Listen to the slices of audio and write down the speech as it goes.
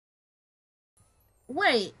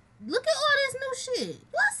Wait, look at all this new shit.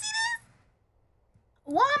 Y'all see this?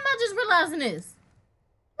 Why am I just realizing this?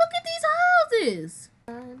 Look at these houses.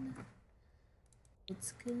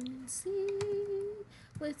 Let's come and see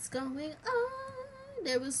what's going on.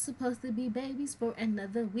 There was supposed to be babies for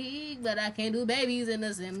another week, but I can't do babies in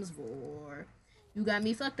The Sims 4. You got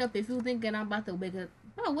me fucked up if you thinking I'm about to wake up.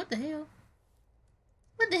 Oh, what the hell?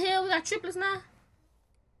 What the hell? We got triplets now?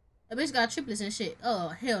 A bitch got triplets and shit. Oh,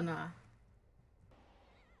 hell nah.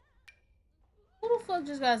 Who the fuck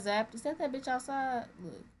just got zapped? Is that bitch outside?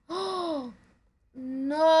 Look. Oh,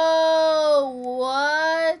 no.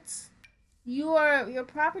 What? Your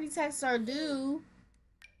property taxes are due.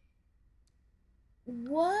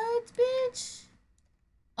 What, bitch?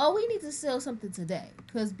 Oh, we need to sell something today.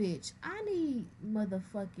 Cause, bitch, I need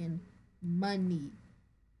motherfucking money.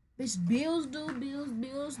 Bitch, bills due,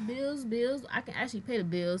 bills. I can actually pay the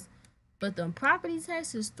bills. But the property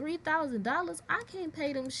tax is $3,000. I can't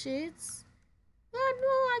pay them shits. Y'all know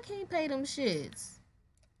I can't pay them shits.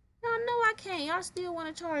 Y'all know I can't. Y'all still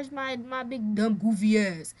want to charge my big dumb goofy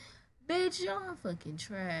ass. Bitch, y'all fucking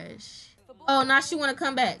trash. Oh, now she want to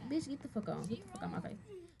come back. Bitch, get the fuck on. Get the fuck on my face.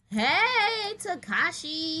 Hey,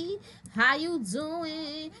 Takashi. How you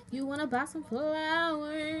doing? You want to buy some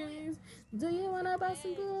flowers? Do you want to buy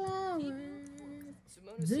some flowers?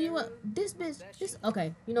 Do you want... This bitch... This...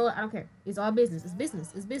 Okay, you know what? I don't care. It's all business. It's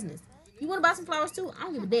business. It's business. You want to buy some flowers too? I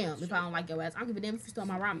don't give a damn if I don't like your ass. I don't give a damn if you stole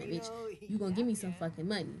my ramen, bitch. You gonna give me some fucking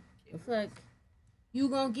money. The fuck? You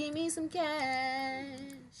gonna give me some cash.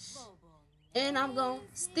 And I'm gonna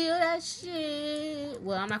steal that shit.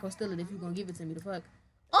 Well, I'm not gonna steal it if you gonna give it to me. The fuck?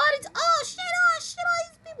 All these... Oh, shit, all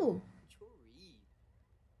these people.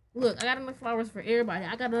 Look, I got enough flowers for everybody.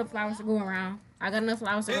 I got enough flowers to go around. I got enough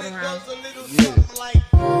flowers to go around.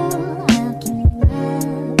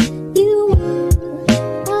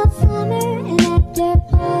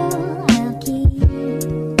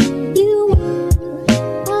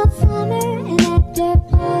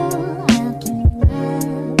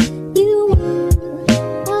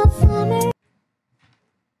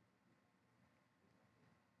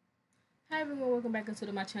 Hi everyone, welcome back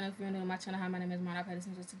to my channel. If you're new to my channel, hi, my name is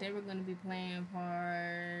𝓲𝓬𝓭. Today we're going to be playing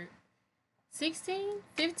part 15,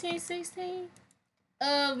 16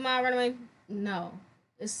 of my runaway. No,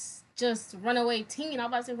 it's just runaway teen. I was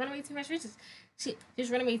about to say runaway teen restrictions. Shit,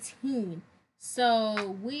 just runaway teen.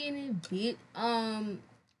 So we in a bit.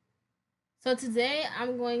 So today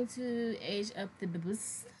I'm going to age up the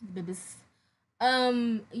bibis.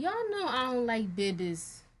 Y'all know I don't like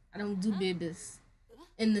bibis. I don't do bibis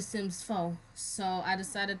in The Sims 4. So I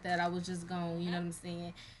decided that I was just going, you know what I'm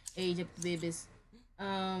saying, age up the bibis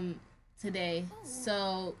today.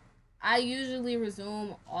 So I usually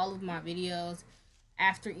resume all of my videos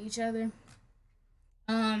after each other.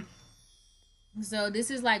 So this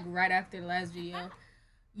is like right after the last video.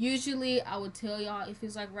 Usually I would tell y'all if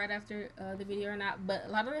it's like right after the video or not, but a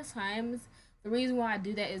lot of the times the reason why I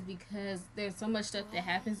do that is because there's so much stuff that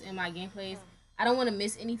happens in my gameplays. I don't want to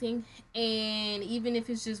miss anything, and even if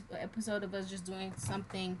it's just an episode of us just doing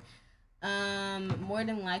something, more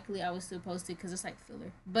than likely I would still post it because it's like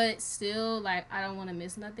filler. But still, like, I don't want to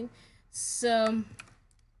miss nothing, so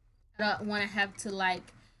I don't want to have to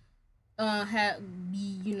like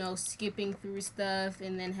be, you know, skipping through stuff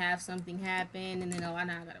and then have something happen and then I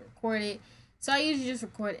gotta record it. So I usually just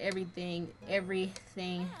record everything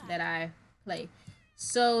that I play.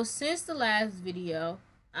 So since the last video,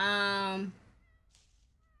 I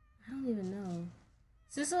don't even know.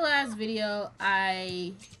 Since the last video,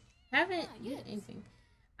 I haven't did anything.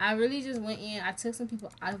 I really just went in. I took some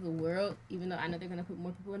people out of the world, even though I know they're gonna put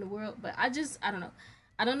more people in the world. But I don't know.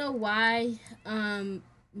 I don't know why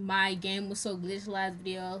my game was so glitched last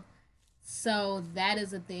video. So that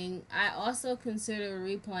is a thing. I also considered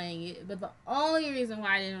replaying it, but the only reason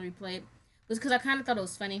why I didn't replay it was because I kind of thought it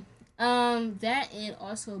was funny. That and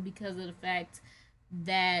also because of the fact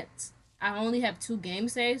that I only have 2 game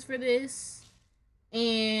saves for this,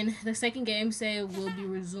 and the second game save will be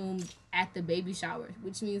resumed at the baby shower,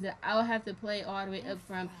 which means that I'll have to play all the way up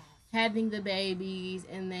from having the babies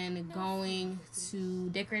and then going to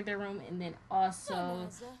decorate their room and then also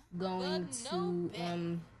going to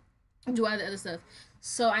do all the other stuff.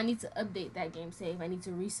 So I need to update that game save. I need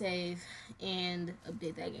to resave and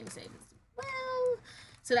update that game save as well,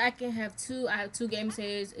 so that I can have two. I have 2 game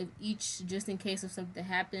saves of each, just in case if something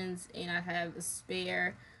happens, and I have a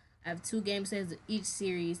spare. I have 2 game saves of each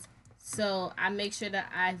series, so I make sure that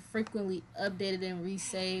I frequently update it and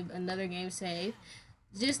resave another game save,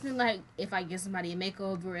 just in like if I give somebody a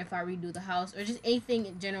makeover, if I redo the house, or just anything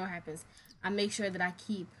in general happens. I make sure that I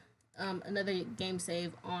keep another game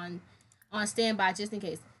save on on standby just in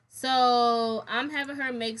case. So I'm having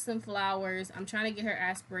her make some flowers. I'm trying to get her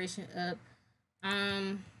aspiration up.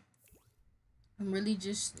 I'm really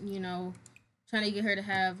just, you know, trying to get her to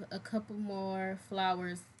have a couple more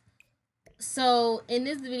flowers. So in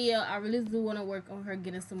this video, I really do want to work on her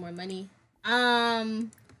getting some more money.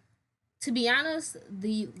 To be honest,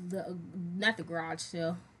 the not the garage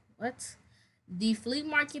sale. What? The flea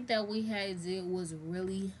market that we had did was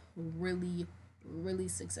really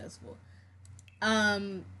successful.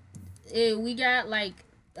 We got like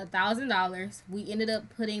 $1,000. We ended up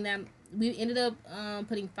putting them. We ended up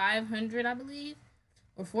putting 500, I believe,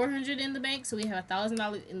 or 400 in the bank. So we have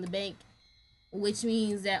 $1,000 in the bank, which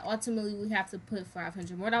means that ultimately we have to put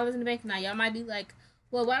 $500 more in the bank. Now y'all might be like,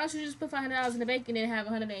 well, why don't you just put $500 in the bank and then have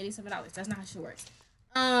 $187? That's not how shit works.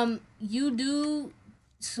 You do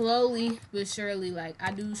slowly but surely, like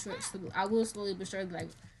I will slowly but surely, like,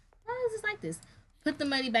 why is this like this? Put the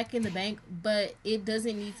money back in the bank, but it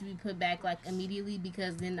doesn't need to be put back like immediately,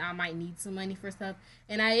 because then I might need some money for stuff,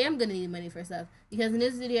 and I am gonna need money for stuff, because in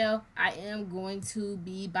this video I am going to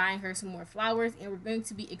be buying her some more flowers, and we're going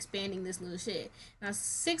to be expanding this little shed. Now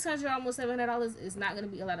 $600, almost $700 is not gonna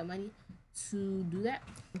be a lot of money to do that.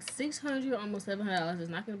 $600, almost $700 is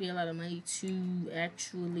not gonna be a lot of money to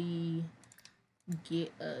actually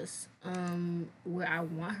get us where I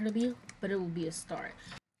want her to be, but it will be a start.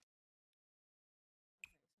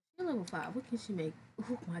 Level 5, what can she make?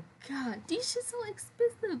 Oh my god, these shit's so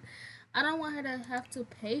expensive. I don't want her to have to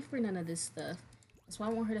pay for none of this stuff. That's why I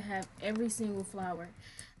want her to have every single flower.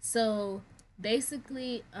 So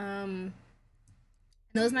basically, I know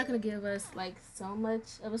it's not gonna give us like so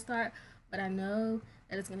much of a start, but I know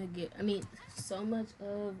that it's gonna get, I mean, so much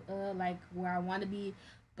of like where I want to be,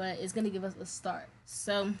 but it's gonna give us a start.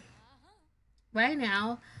 So right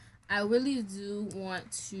now I really do want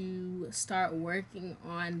to start working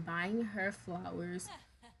on buying her flowers,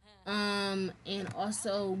 and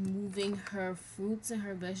also moving her fruits and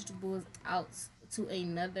her vegetables out to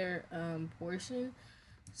another portion.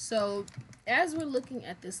 So as we're looking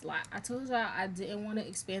at this lot, I told y'all I didn't want to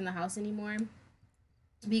expand the house anymore,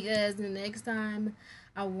 because the next time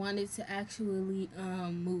I wanted to actually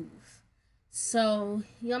move. So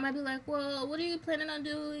y'all might be like, well, what are you planning on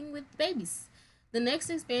doing with babies? The next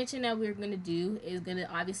expansion that we're going to do is going to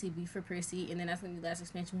obviously be for Prissy, and then that's going to be the last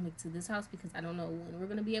expansion we make to this house, because I don't know when we're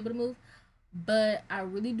going to be able to move. But I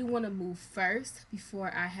really do want to move first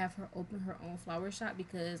before I have her open her own flower shop,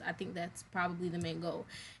 because I think that's probably the main goal.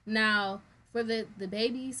 Now, for the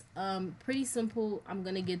babies, pretty simple. I'm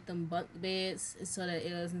going to get them bunk beds so that it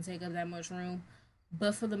doesn't take up that much room.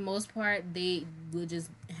 But for the most part, they will just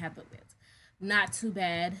have bunk beds. Not too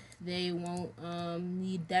bad. They won't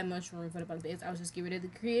need that much room for the bunk beds. I'll just get rid of the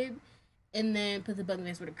crib and then put the bunk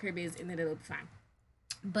beds where the crib is, and then it'll be fine.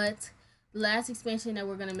 But the last expansion that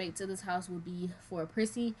we're going to make to this house will be for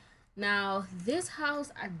Prissy. Now, this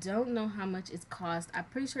house, I don't know how much it's cost. I'm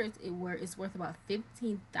pretty sure it's worth about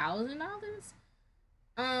 $15,000.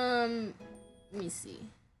 Let me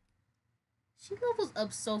see. She levels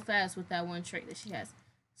up so fast with that one trait that she has.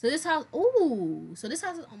 So this house, so this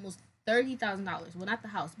house is almost $30,000. Well, not the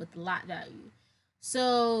house, but the lot value.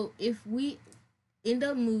 So if we end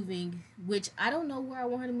up moving, which I don't know where I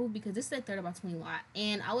want her to move, because this is a 30x20 lot,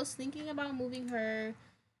 and I was thinking about moving her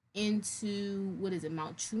into, what is it,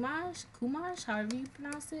 Mount Chumash, however you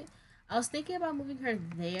pronounce it. I was thinking about moving her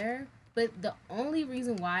there, but the only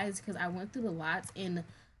reason why is because I went through the lots, and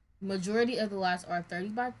majority of the lots are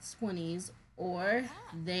 30x20s, or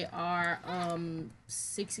they are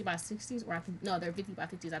 60x60s, or I think, no, they're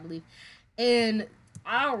 50x50s, I believe. And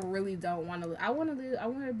I really don't want to. I want to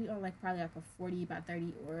be on like probably like a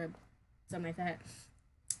 40x30 or something like that.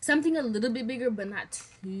 Something a little bit bigger, but not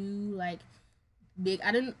too like big.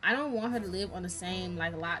 I don't want her to live on the same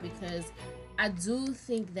like lot, because I do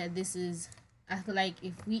think that this is. I feel like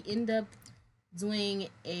if we end up doing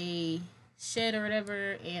a shed or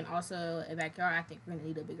whatever, and also a backyard, I think we're gonna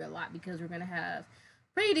need a bigger lot, because we're gonna have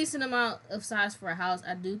pretty decent amount of size for a house.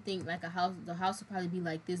 I do think like the house will probably be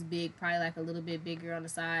like this big, probably like a little bit bigger on the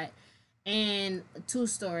side, and a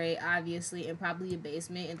 2-story obviously, and probably a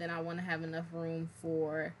basement, and then I want to have enough room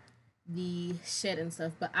for the shed and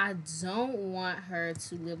stuff. But I don't want her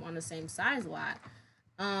to live on the same size lot.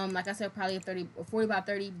 Like I said, probably a 30 or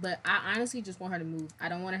 40x30, but I honestly just want her to move. I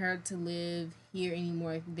don't want her to live here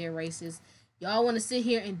anymore. They're racist. Y'all want to sit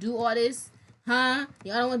here and do all this, huh?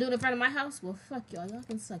 Y'all don't want to do it in front of my house? Well, fuck y'all. Y'all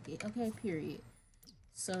can suck it. Okay, period.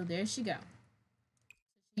 So there she go.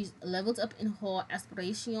 She's leveled up in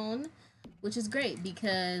𝓭 which is great,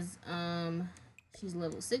 because she's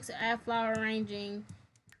level 6 at flower arranging.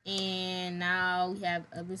 And now we have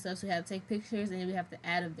other stuff, so we have to take pictures, and then we have to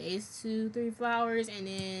add a vase to 3 flowers, and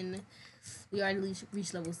then we already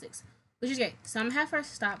reached level 6, which is great. So I'm gonna have her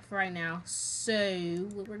stop for right now. So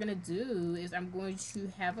what we're gonna do is I'm going to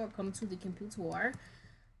have her come to the computer.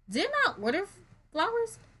 Didn't I order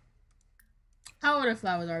flowers? I ordered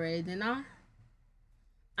flowers already, didn't I?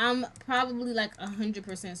 I'm probably like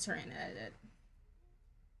 100% certain that I did.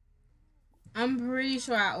 I'm pretty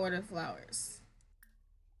sure I ordered flowers.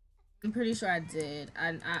 I'm pretty sure I did.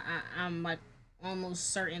 I'm like almost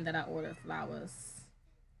certain that I ordered flowers.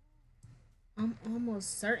 I'm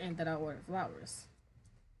almost certain that I ordered flowers.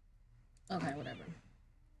 Okay, whatever.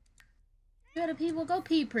 Yeah, the people go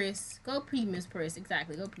pee, Pris. Go pee, Miss Pris.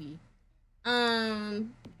 Exactly, go pee.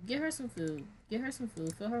 Get her some food. Get her some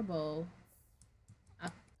food. Fill her bowl.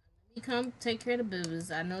 You come take care of the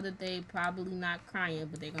business. I know that they probably not crying,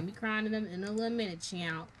 but they're gonna be crying in a little minute,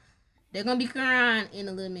 child. They're gonna be crying in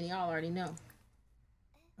a little minute. Y'all already know.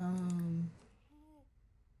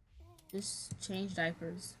 Just change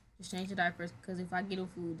diapers. Just change the diapers, because if I get them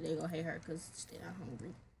food, they gonna hate her because they're not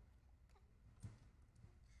hungry.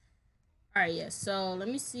 All right, yeah. So let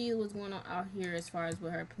me see what's going on out here as far as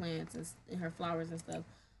with her plants and her flowers and stuff.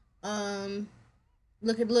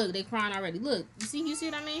 Look, they crying already. Look, you see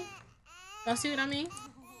what I mean? Y'all see what I mean?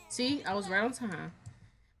 See, I was right on time.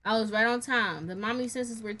 I was right on time. The mommy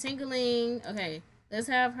senses were tingling. Okay, let's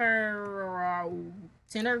have her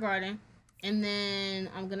tend her garden, and then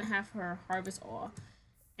I'm gonna have her harvest all.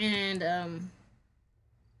 And I'm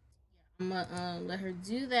gonna let her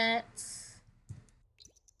do that.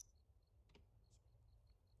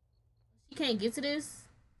 She can't get to this.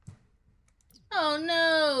 Oh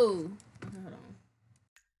no! Okay, hold on.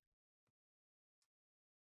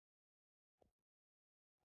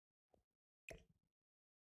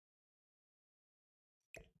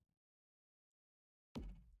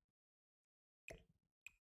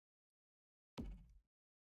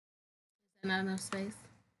 Is that not enough space?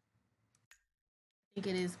 I think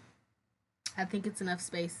it is. I think it's enough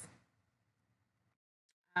space.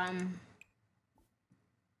 Um,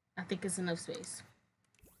 I think it's enough space.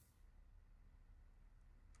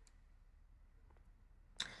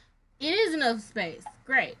 It is enough space.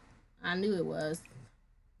 Great. I knew it was.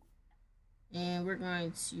 And we're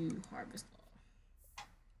going to harvest all.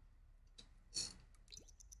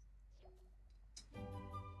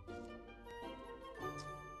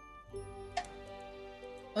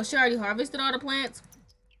 Oh, she already harvested all the plants?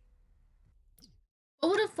 Oh,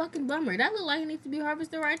 what a fucking bummer. That look like it needs to be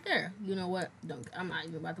harvested right there. You know what? Don't. I'm not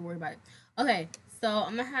even about to worry about it. Okay, so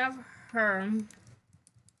I'm gonna have her.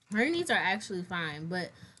 Her needs are actually fine,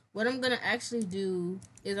 but what I'm gonna actually do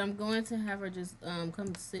is I'm going to have her just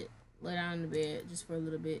come sit, lay down in the bed just for a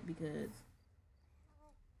little bit because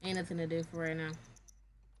ain't nothing to do for right now.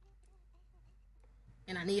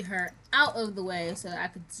 And I need her out of the way so that I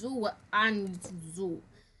could do what I need to do.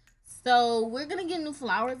 So we're gonna get new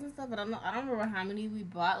flowers and stuff. But I don't remember how many we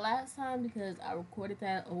bought last time because I recorded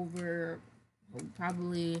that over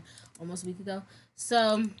probably almost a week ago.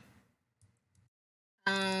 So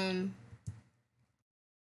um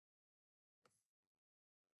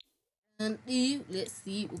let's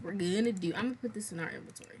see what we're gonna do. I'm gonna put this in our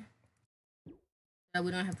inventory. So we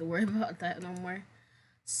don't have to worry about that no more.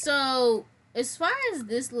 So as far as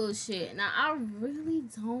this little shit, now I really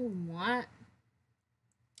don't want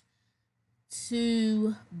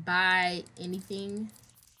to buy anything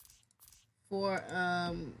for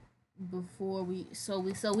before we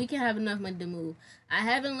can have enough money to move. I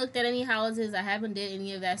haven't looked at any houses. I haven't did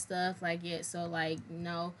any of that stuff like yet. So like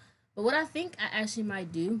no. But what I think I actually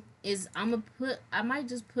might do is I might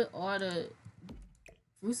just put all the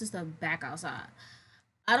fruits and stuff back outside.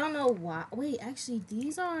 I don't know why. Wait, actually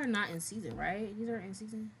these are not in season, right? These are in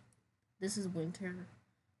season. This is winter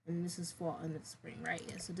and this is fall and it's spring, right?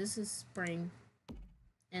 Yeah. So this is spring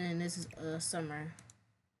and then this is summer.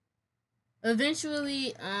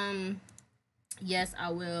 Eventually, yes, I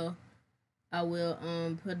will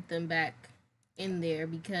put them back in there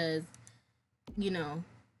because you know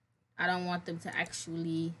I don't want them to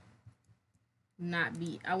actually not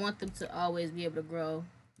be. I want them to always be able to grow,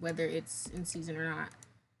 whether it's in season or not.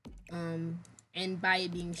 And by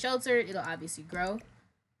it being sheltered, it'll obviously grow.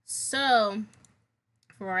 So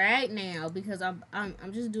for right now, because I'm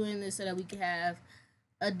just doing this so that we can have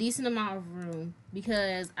a decent amount of room.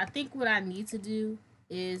 Because I think what I need to do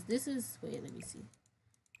is wait, let me see.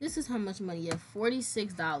 This is how much money you have,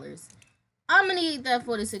 $46. I'm gonna need that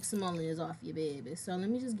 46 simoleons off you, baby. So let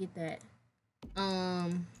me just get that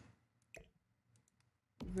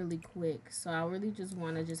really quick. So I really just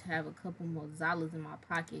want to just have a couple more dollars in my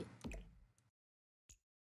pocket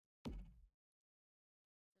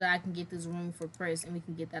so I can get this room for Pris and we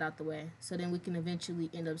can get that out the way. So then we can eventually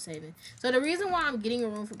end up saving. So the reason why I'm getting a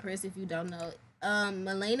room for Pris, if you don't know,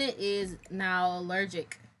 𝓭𝓏 is now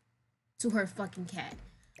allergic to her fucking cat.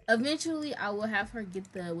 Eventually, I will have her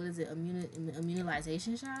get the, what is it,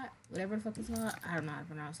 immunization shot, whatever the fuck it's called. I don't know how to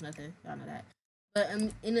pronounce nothing. Y'all know that. But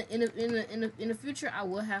in the future, I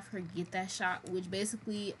will have her get that shot, which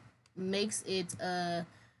basically makes it a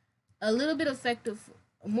little bit effective,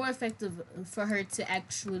 more effective for her to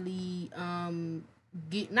actually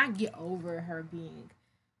not get over her being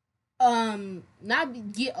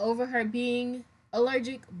get over her being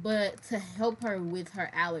allergic, but to help her with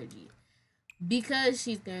her allergy because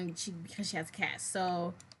because she has cats.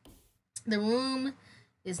 So the room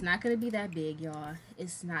is not gonna be that big, y'all.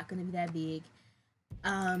 It's not gonna be that big.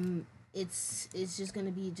 It's just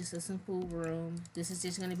gonna be just a simple room. This is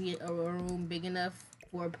just gonna be a room big enough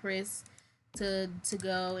for Pris to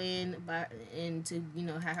go in and to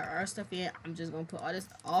have her stuff in. I'm just gonna put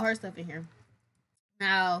all her stuff in here.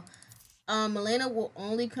 Now, 𝓭𝓏 will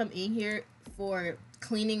only come in here for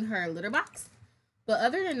cleaning her litter box. But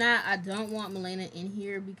other than that, I don't want 𝓭𝓏 in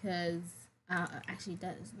here because actually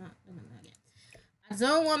that is not yet. I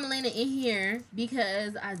don't want 𝓭𝓏 in here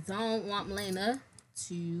because I don't want 𝓭𝓏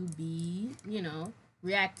to be,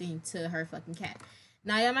 reacting to her fucking cat.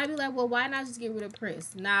 Now y'all might be like, well, why not just get rid of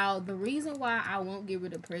Pris? Now the reason why I won't get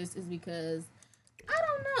rid of Pris is because I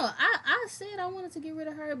don't know. I said I wanted to get rid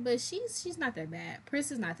of her, but she's not that bad.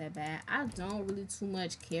 Pris is not that bad. I don't really too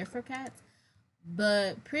much care for cats,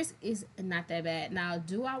 but Pris is not that bad. Now,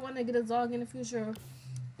 do I want to get a dog in the future?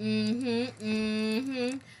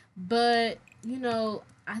 But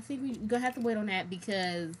I think we're gonna have to wait on that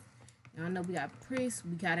because I know we got Pris.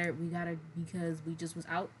 We got her because we just was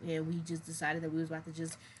out and we just decided that we was about to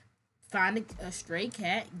just find a stray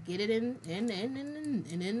cat, get it in and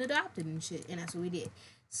then adopt it and shit, and that's what we did.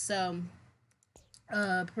 So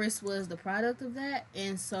Pris was the product of that,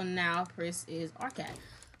 and so now Pris is our cat.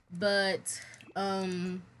 But I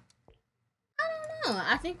don't know.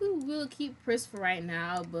 I think we will keep Pris for right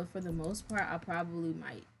now, but for the most part, I probably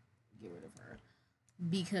might get rid of her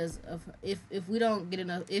because of if we don't get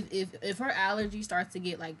enough. If her allergy starts to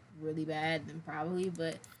get like really bad, then probably.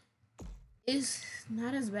 But it's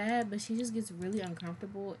not as bad, but she just gets really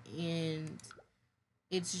uncomfortable, and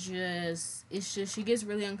it's just she gets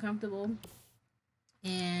really uncomfortable,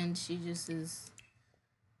 and she just is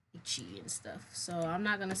itchy and stuff. So I'm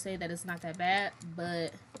not gonna say that it's not that bad,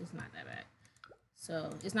 but it's not that bad. So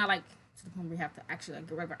it's not like to the point where you have to actually like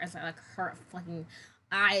get rid of her. It's like her fucking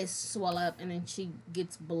eyes swell up and then she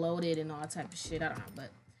gets bloated and all type of shit. I don't know, but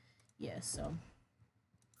yeah. So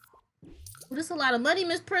this is a lot of money,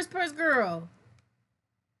 Miss Purse Girl.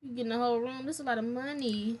 You getting the whole room? This is a lot of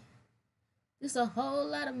money. This a whole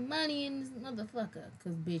lot of money in this motherfucker.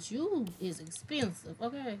 Cause bitch, you is expensive.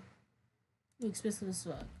 Okay, you expensive as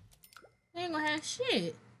fuck. You ain't gonna have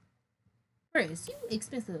shit. Purse, you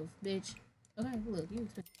expensive, bitch. Okay, look, you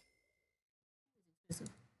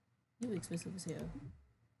expensive. You expensive as hell.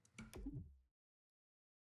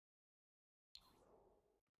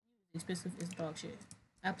 Expensive as dog shit.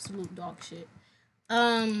 Absolute dog shit.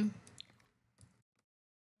 Let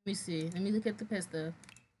me see. Let me look at the pet stuff.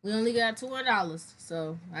 We only got $200,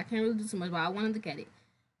 so I can't really do too much, but I wanted to look at it.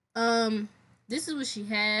 This is what she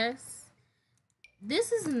has.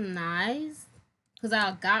 This is nice because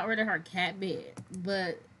I got rid of her cat bed,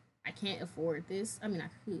 but I can't afford this. I mean, I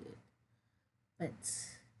could, but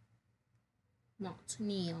not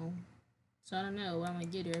now. So I don't know what I'm gonna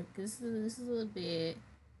get her because this is a little bit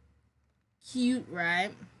cute,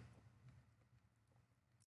 right?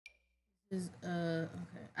 This is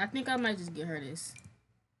okay. I think I might just get her this,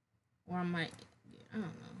 or I might. I don't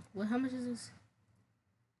know. Well, how much is this?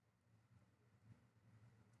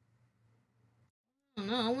 I don't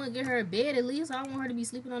know. I want to get her a bed at least. I don't want her to be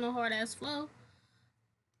sleeping on a hard ass floor.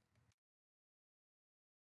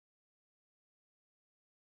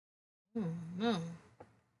 No.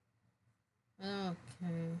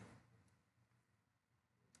 Okay.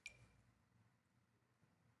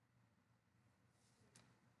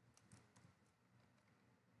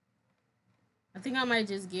 I think I might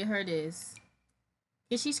just get her this.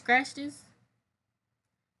 Can she scratch this?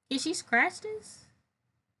 Can she scratch this?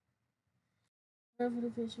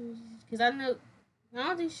 Because I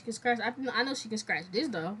don't think she can scratch. I know she can scratch this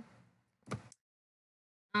though. I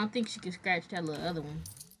don't think she can scratch that little other one.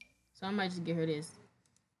 So I might just get her this,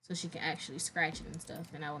 so she can actually scratch it and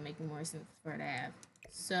stuff, and that would make more sense for her to have.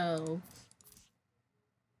 So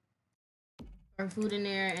her food in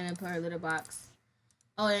there, and then put her litter box.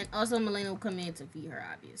 Oh, and also 𝓭𝓏 will come in to feed her,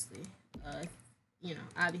 obviously. you know,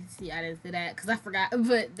 obviously I didn't say that because I forgot,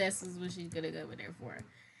 but this is what she's gonna go in there for.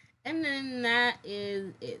 And then that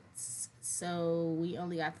is it. So we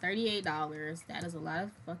only got $38. That is a lot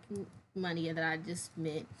of fucking money that I just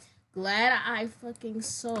spent. Glad I fucking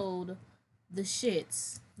sold the shit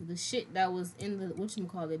that was in the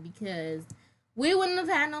whatchamacallit, because we wouldn't have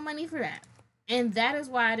had no money for that. And that is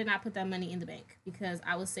why I did not put that money in the bank, because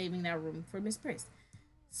I was saving that room for Miss Pris.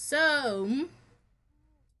 So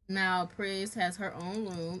now Pris has her own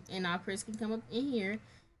room, and now Pris can come up in here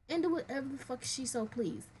and do whatever the fuck she so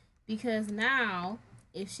please. Because now,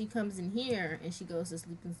 if she comes in here and she goes to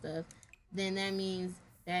sleep and stuff, then that means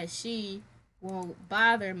that she won't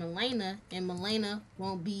bother Milena, and Milena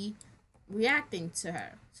won't be reacting to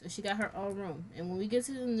her. So she got her own room. And when we get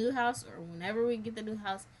to the new house, or whenever we get the new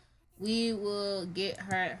house, we will get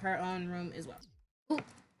her own room as well. Ooh,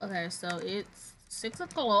 okay, so it's 6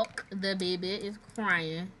 o'clock. The baby is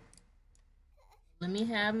crying. Let me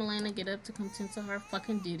have Milena get up to come tend to her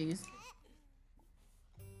fucking duties.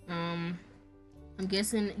 I'm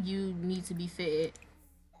guessing you need to be fed.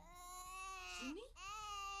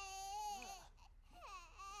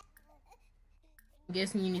 I'm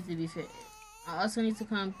guessing you need to be fed. I also need to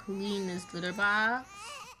come clean this litter box.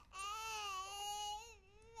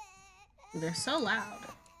 They're so loud.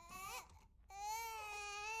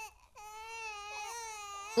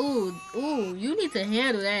 Ooh, you need to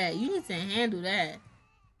handle that. You need to handle that.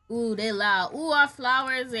 Ooh, they loud. Ooh, our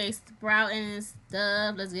flowers, they sprouting and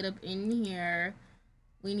stuff. Let's get up in here.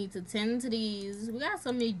 We need to tend to these. We got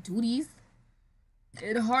so many duties.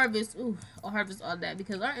 And harvest. Ooh, I'll harvest all that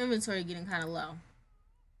because our inventory is getting kind of low.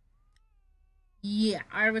 Yeah,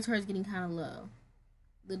 our inventory is getting kind of low.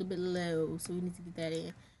 A little bit low, so we need to get that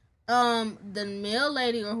in. The mail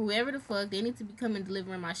lady or whoever the fuck, they need to be coming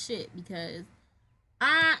delivering my shit, because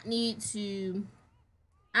I need to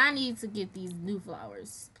get these new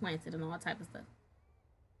flowers planted and all type of stuff.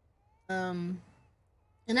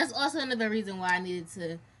 And that's also another reason why I needed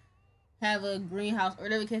to have a greenhouse or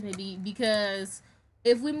whatever the case may be, because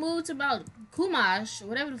if we move to about Kumash or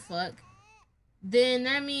whatever the fuck, then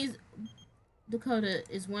that means Dakota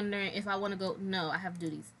is wondering if I want to go. No, I have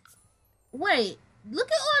duties. Wait, look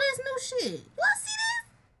at all this new shit. Y'all see this?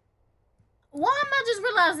 Why am I just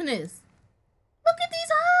realizing this? Look at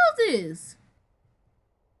these houses.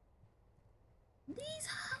 These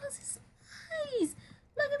houses nice.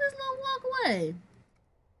 Look at this little walkway.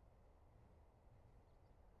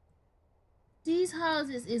 These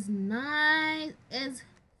houses is nice as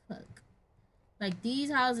fuck. Like,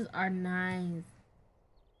 these houses are nice.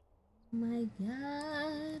 Oh my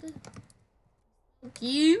god. So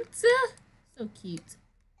cute. So cute.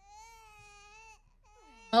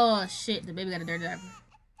 Oh shit, the baby got a dirty diaper.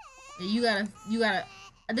 Yeah, you gotta.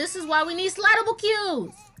 This is why we need slidable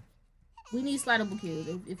cues. We need slidable cues.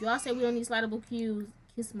 If y'all say we don't need slidable cues,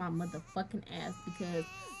 kiss my motherfucking ass, because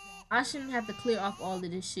I shouldn't have to clear off all of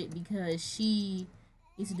this shit because she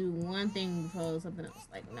needs to do one thing before something else.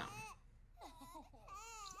 Like, no.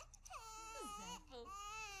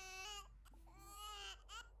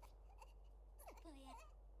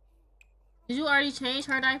 Did you already change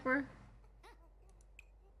her diaper?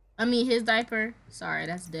 I mean, his diaper. Sorry,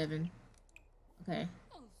 that's Devin. Okay.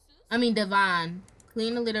 I mean, Devon.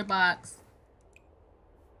 Clean the litter box.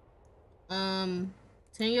 Tend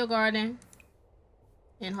your garden.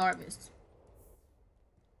 And harvest.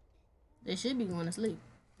 They should be going to sleep.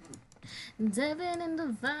 Devin and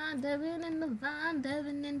Devon, Devin and Devon,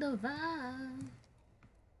 Devin and Devon.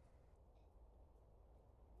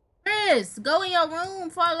 Pris, go in your room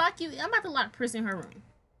before I lock you. I'm about to lock Pris in her room.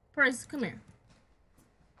 Pris, come here.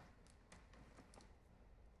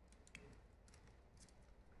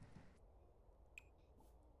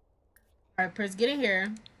 Alright, Pris, get in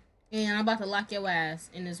here. And I'm about to lock your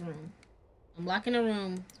ass in this room. I'm locking the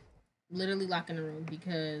room. Literally locking the room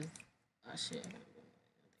because... oh, shit.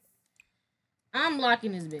 I'm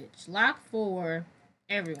locking this bitch. Lock for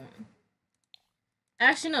everyone.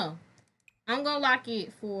 Actually, no. I'm gonna lock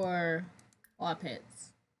it for all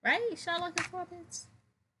pets. Right? Should I lock it for all pets?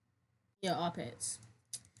 Yeah, all pets.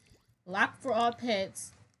 Lock for all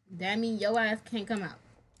pets. That means your ass can't come out.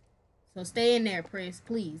 So stay in there, Pris,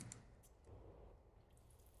 please.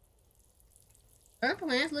 Her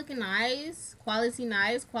plants looking nice. Quality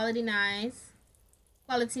nice. Quality nice.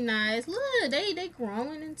 Quality nice. Look, they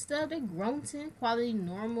growing and stuff. They growing. Quality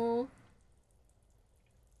normal.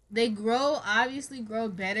 They obviously grow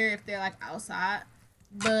better if they're like outside.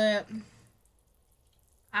 But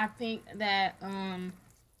I think that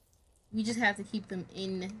we just have to keep them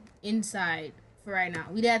inside for right now.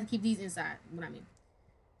 We'd have to keep these inside. What I mean.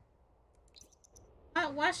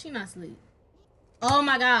 Why is she not asleep? Oh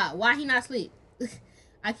my god, why he not asleep?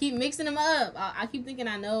 I keep mixing them up. I keep thinking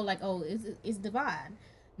I know, like, oh, it's Devon.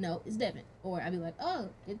 No, it's Devin. Or I'd be like, oh,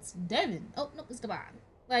 it's Devin. Oh, no, it's Devon.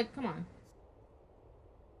 Like, come on.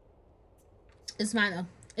 It's fine though.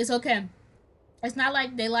 It's okay. It's not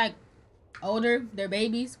like they like older, they're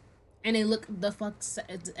babies, and they look the fuck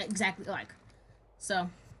exactly like. So,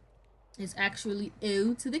 it's actually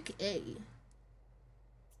O to the K.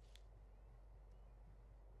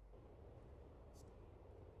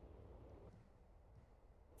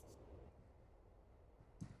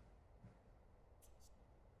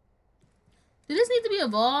 Did this need to be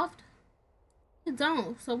evolved? It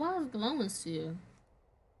don't. So why is glowing still?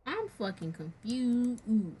 I'm fucking confused.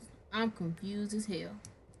 I'm confused as hell.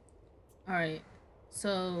 Alright.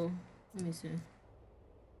 So, let me see.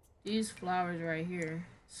 These flowers right here.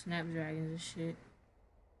 Snapdragons and shit.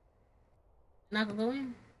 Not gonna go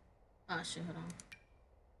in? Oh shit, hold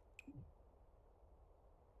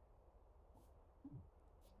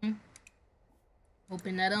on.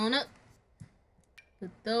 Open that on up.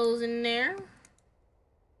 Put those in there.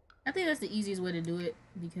 I think that's the easiest way to do it,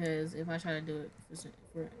 because if I try to do it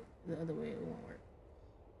for the other way, it won't work.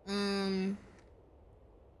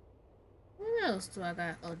 What else do I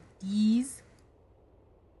got? Oh, these.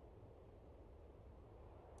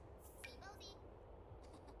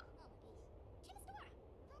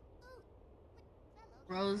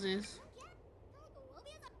 Roses.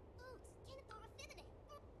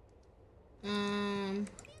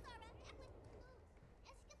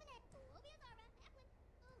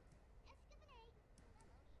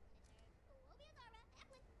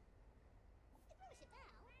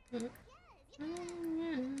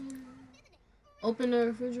 Open the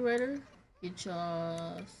refrigerator. Get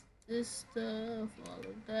y'all this stuff, all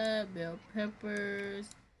of that, bell peppers.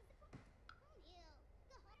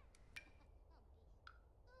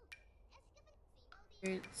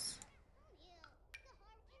 It's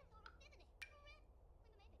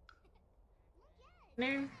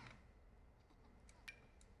there.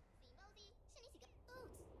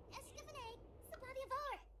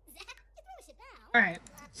 All right.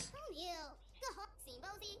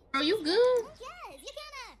 Bro, you good?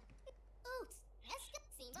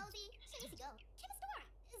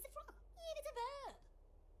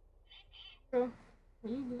 Bro,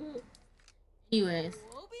 you good? Anyways,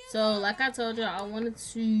 so like I told you, I wanted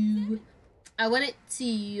to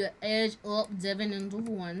edge up Devin and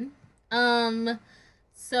Devon.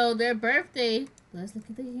 So their birthday. Let's look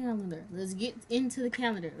at the calendar. Let's get into the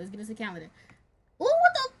calendar. Let's get into the calendar. Oh,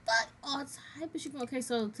 what the fuck? Oh, type of shit. Okay,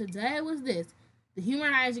 so today was this. The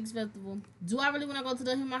Humor Hijinks Festival. Do I really want to go to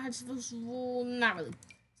the Humor Hijinks Festival? Not really.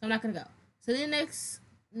 So I'm not gonna go. So then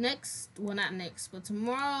well, not next, but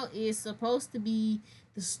tomorrow is supposed to be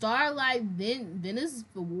the Starlight Venice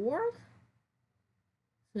Award.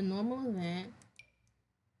 The normal event.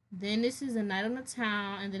 Then this is a night on the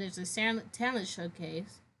town, and then there's a talent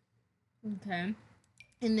showcase. Okay.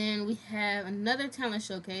 And then we have another talent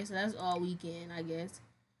showcase, so that's all weekend, I guess.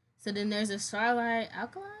 So then there's a Starlight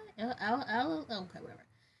Alkali? Okay, whatever.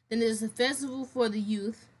 Then there's a festival for the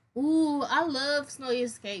youth. Ooh, I love Snowy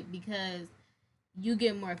Escape because you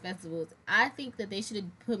get more festivals. I think that they should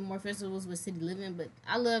have put more festivals with City Living, but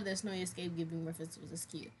I love that Snowy Escape giving more festivals. It's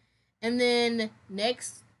cute. And then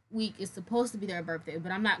next week is supposed to be their birthday,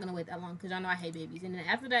 but I'm not going to wait that long because y'all know I hate babies. And then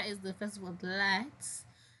after that is the Festival of Lights.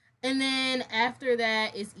 And then after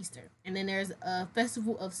that is Easter. And then there's a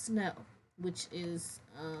Festival of Snow, which is,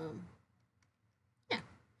 yeah.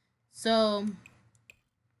 So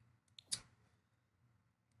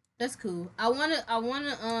that's cool. I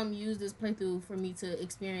wanna use this playthrough for me to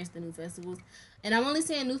experience the new festivals. And I'm only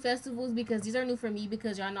saying new festivals because these are new for me,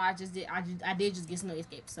 because y'all know I did just get Snow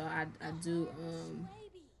Escape. So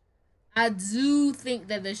I do think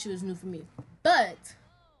that this shit was new for me. But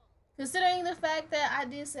considering the fact that I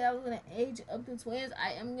did say I was gonna age up the twins,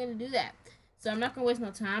 I am gonna do that. So I'm not gonna waste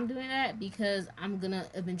no time doing that because I'm gonna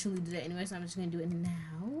eventually do that anyway. So I'm just gonna do it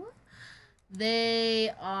now.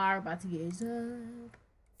 They are about to get aged up.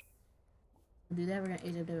 We'll do that. We're gonna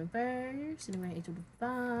age up Devin first, and then we're gonna age up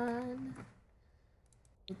Devon.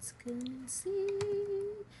 Let's go and see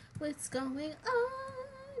what's going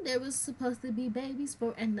on. There was supposed to be babies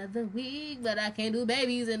for another week, but I can't do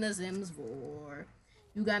babies in The Sims 4.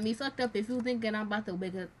 You got me fucked up if you thinking I'm about to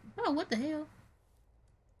wake up. Oh, what the hell?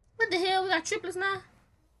 What the hell? We got triplets now?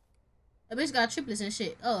 A bitch got triplets and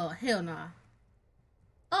shit. Oh, hell nah.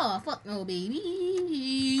 Oh, fuck no,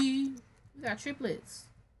 baby. We got triplets.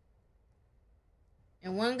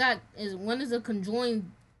 And one is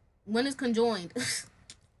conjoined. One is conjoined.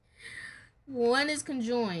 One is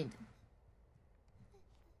conjoined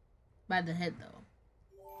by the head though.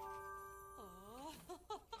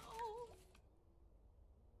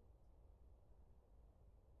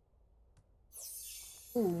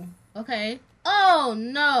 Ooh, okay. Oh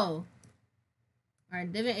no.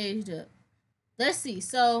 Alright, Devin aged up. Let's see.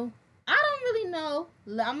 So I don't really know.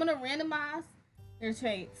 I'm gonna randomize their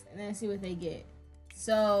traits and then see what they get.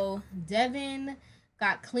 So Devin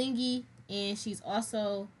got clingy, and she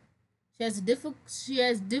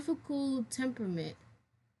has difficult temperament.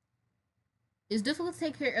 It's difficult to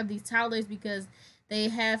take care of these toddlers because they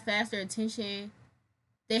have faster attention.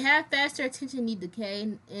 Need decay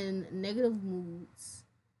in negative moods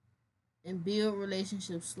and build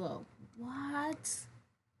relationships slow. What?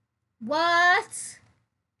 What?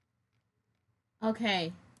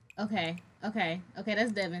 Okay.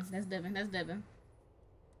 That's Devin.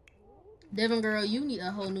 Devin girl, you need a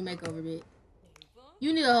whole new makeover, bitch.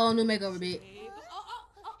 You need a whole new makeover, bitch.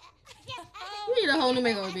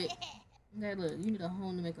 Okay, look, you need a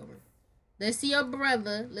whole new makeover. Let's see your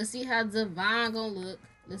brother. Let's see how Devon gonna look.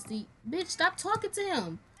 Let's see. Bitch, stop talking to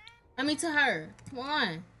him. I mean, to her. Come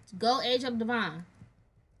on. Go age up Devon.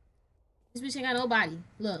 This bitch ain't got nobody.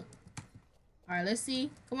 Look. Alright, let's see.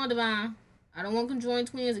 Come on, Devon. I don't want conjoined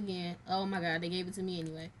twins again. Oh my god, they gave it to me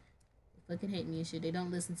anyway. They fucking hate me and shit. They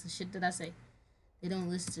don't listen to shit that I say. They don't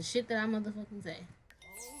listen to shit that I motherfucking say.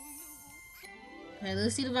 Okay,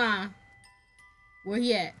 let's see Devon. Where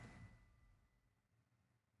he at?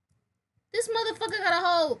 This motherfucker got a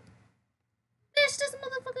whole... Bitch, this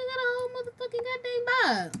motherfucker got a whole motherfucking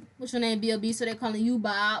goddamn Bob. What's your name, B.O.B.? So they're calling you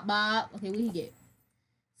Bob. Okay, what he get?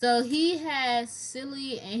 So he has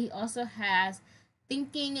silly, and he also has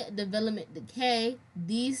thinking development decay.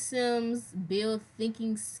 These Sims build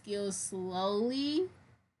thinking skills slowly.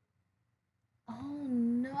 Oh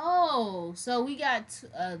no. So we got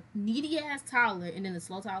a needy ass toddler and then a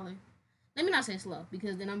slow toddler. Let me not say slow,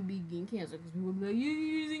 because then I'm be getting cancer, because people be like, you're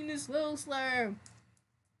using the slow slur.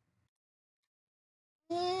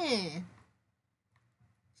 Yeah.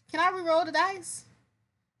 Can I reroll the dice?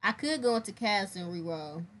 I could go into cast and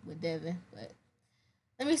reroll with Devin, but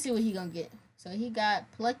let me see what he gonna get. So he got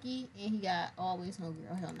plucky and he got always hungry.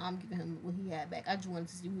 Oh hell no, I'm giving him what he had back. I just wanted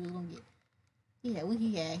to see what he was gonna get. He had what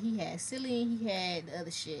he had. He had silly and he had the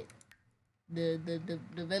other shit. The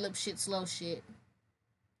develop shit, slow shit.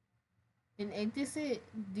 And ain't this it?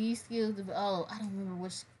 These skills. Oh, I don't remember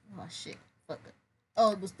which. Oh shit. Fuck it.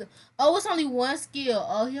 Oh, it was the. Oh, it's only one skill.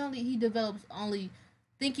 Oh, he develops only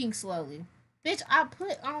thinking slowly. Bitch, I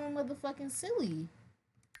put on motherfucking silly.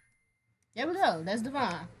 There we go. That's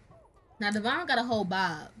Devon. Now Devon got a whole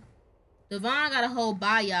bob. Devon got a whole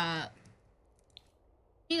bob.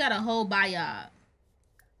 He got a whole bob.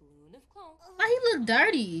 Why he look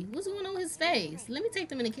dirty? What's going on with his face? Let me take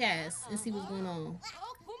them in the cast and see what's going on.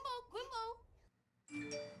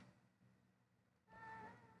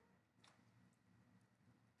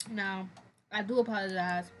 Now, I do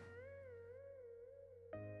apologize.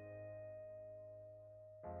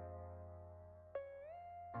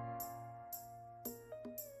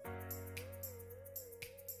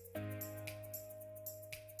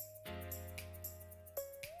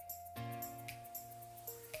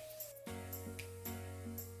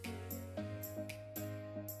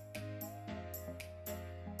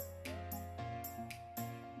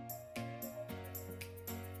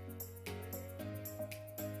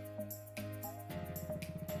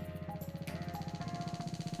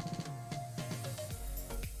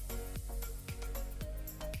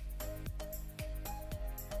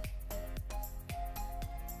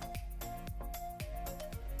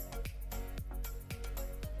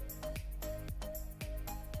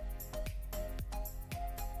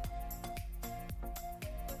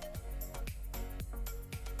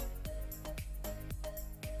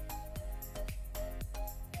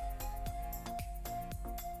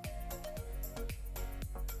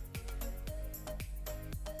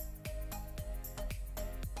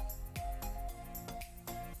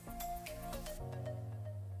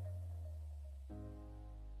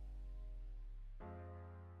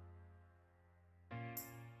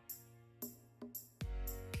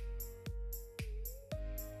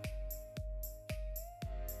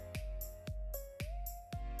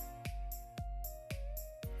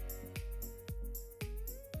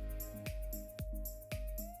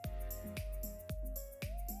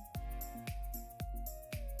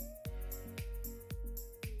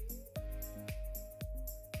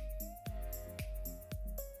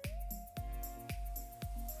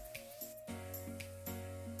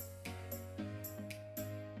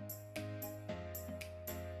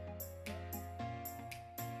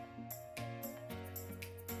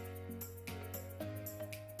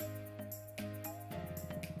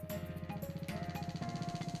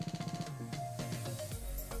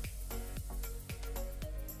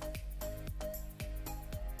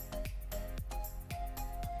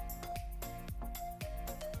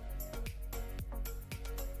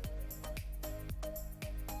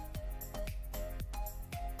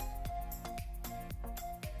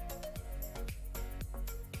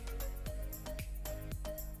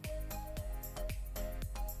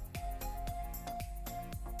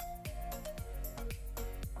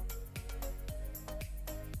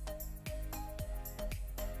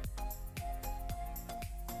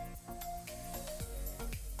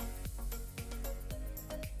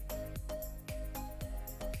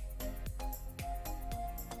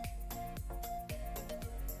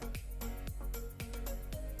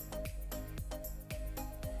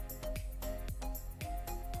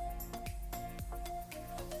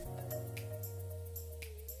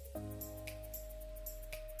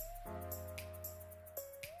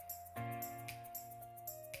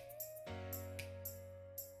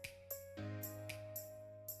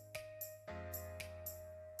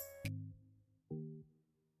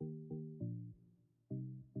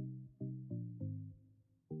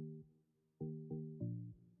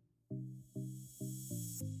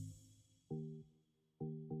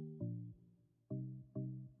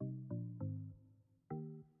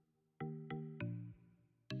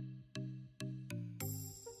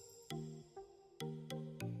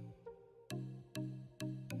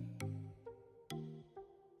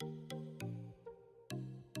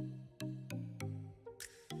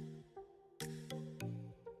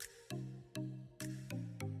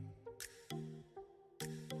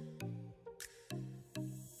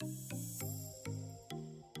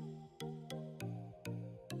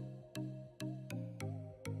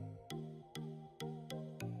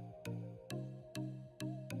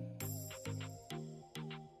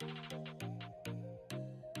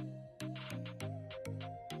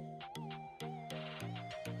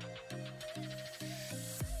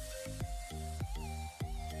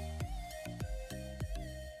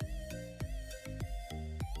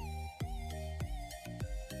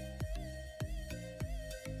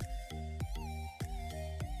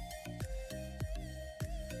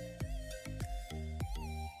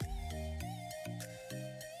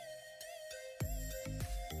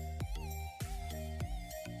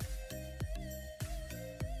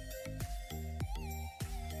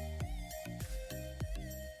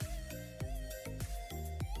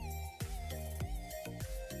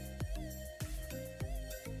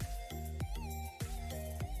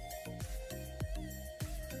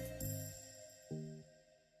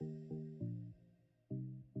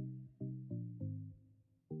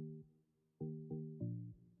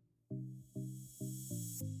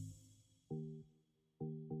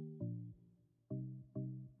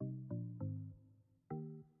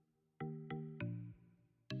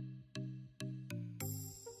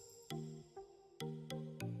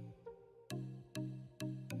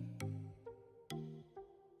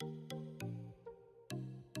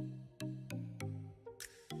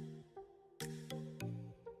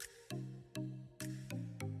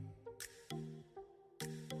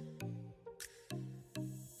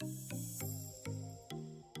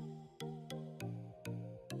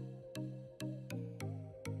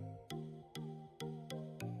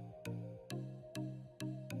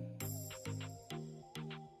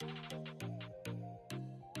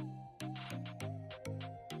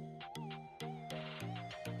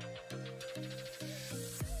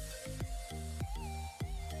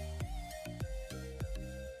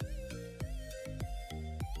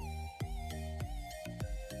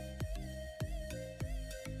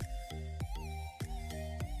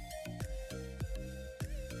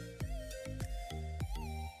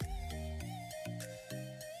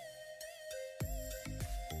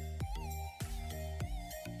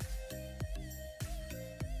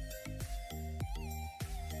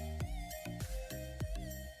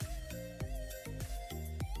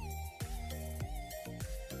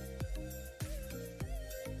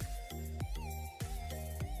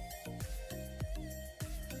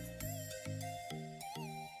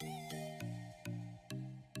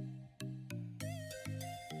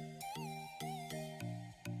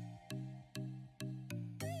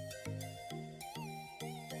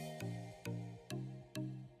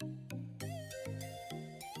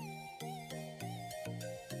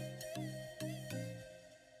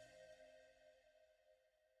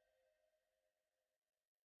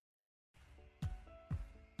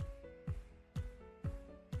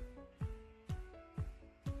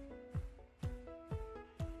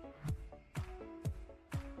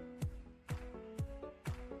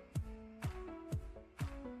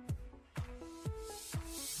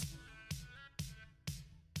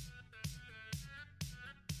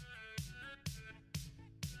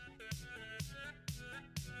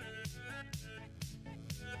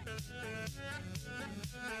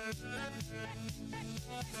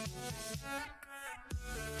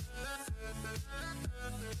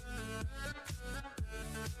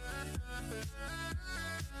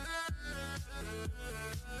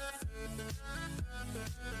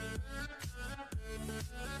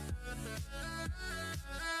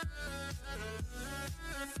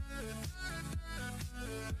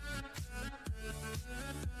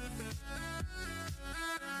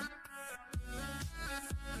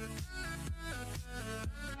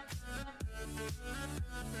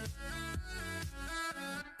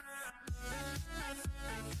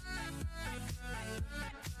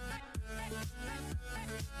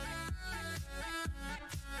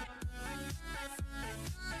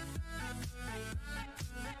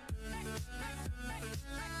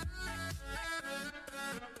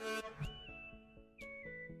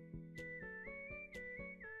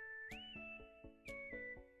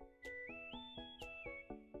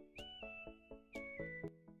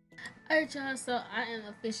 Alright, y'all, so I am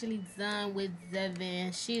officially done with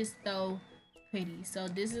𝓲𝓮. She is so pretty. So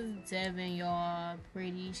this is 𝓲𝓮, y'all.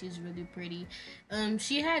 Pretty. She's really pretty.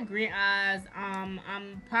 She had green eyes.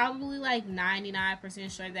 I'm probably like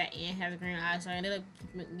 99% sure that Ann has green eyes. So I ended up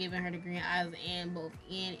giving her the green eyes, and both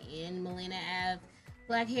Ann and Melina have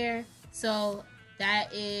black hair. So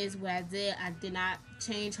that is what I did. I did not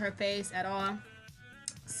change her face at all.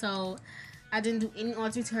 So I didn't do any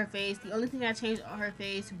altering to her face. The only thing I changed on her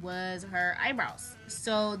face was her eyebrows.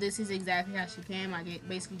 So this is exactly how she came. I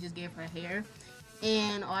basically just gave her hair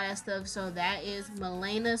and all that stuff. So that is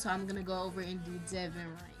Melina. So I'm gonna go over and do 𝓲𝓮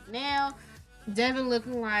right now.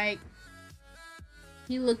 𝓲𝓮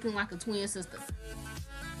looking like a twin sister.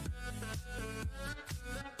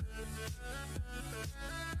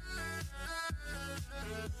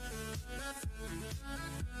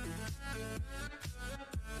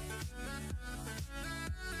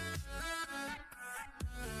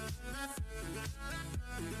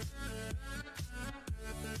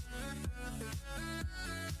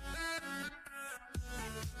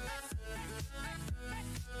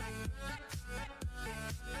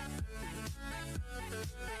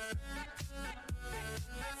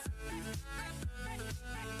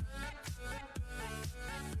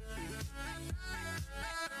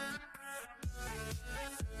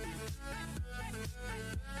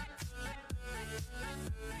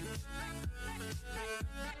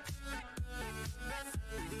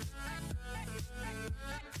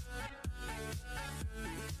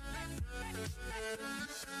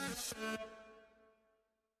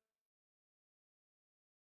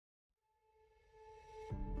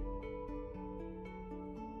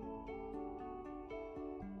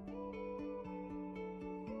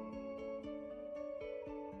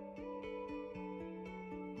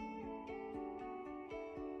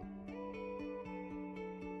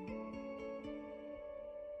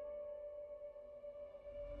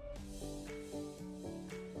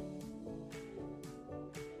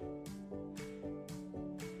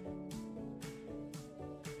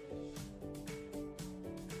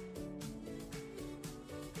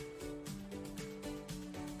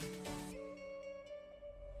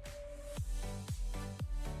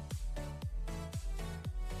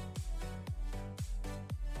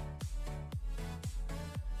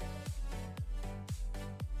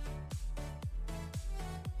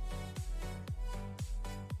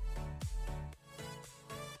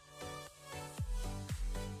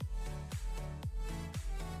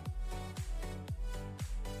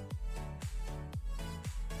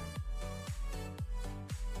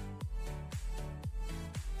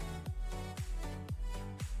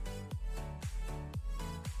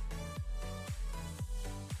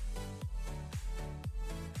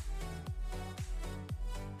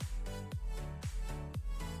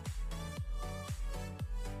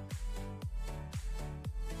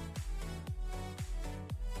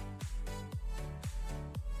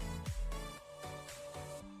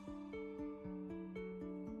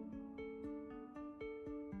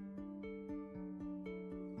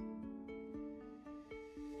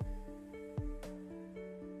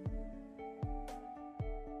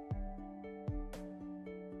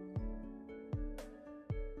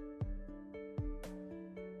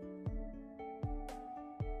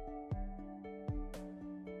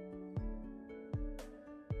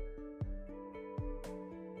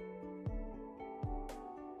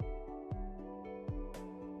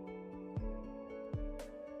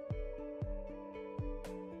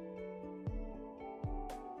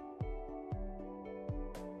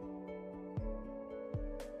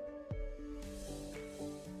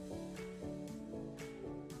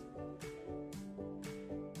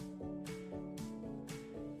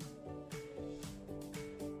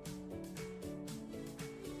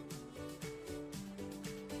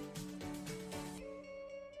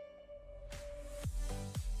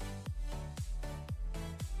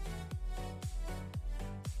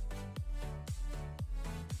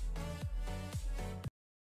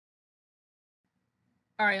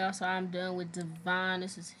 Alright, y'all, so I'm done with Devon.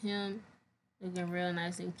 This is him. Looking real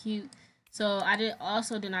nice and cute. So I did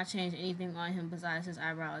not change anything on him besides his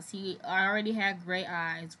eyebrows. He already had gray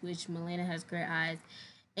eyes, which Milena has gray eyes.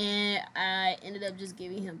 And I ended up just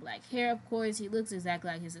giving him black hair, of course. He looks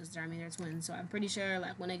exactly like his sister. I mean, they're twins. So I'm pretty sure,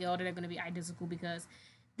 like, when they get older, they're going to be identical because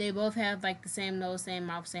they both have, like, the same nose, same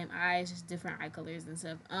mouth, same eyes, just different eye colors and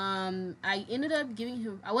stuff. I ended up giving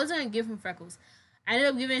him, I wasn't going to give him freckles. I ended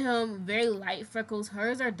up giving him very light freckles.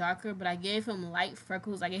 Hers are darker, but I gave him light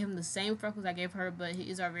freckles. I gave him the same freckles I gave her, but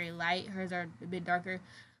his are very light. Hers are a bit darker.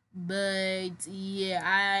 But, yeah,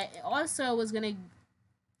 I also was going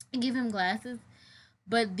to give him glasses.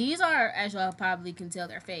 But these are, as y'all probably can tell,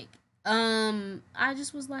 they're fake. I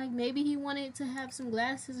just was like, maybe he wanted to have some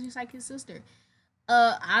glasses just like his sister.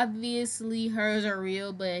 Obviously hers are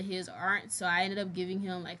real, but his aren't. So I ended up giving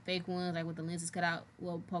him like fake ones, like with the lenses cut out,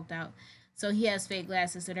 well, poked out. So he has fake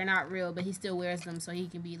glasses, so they're not real, but he still wears them so he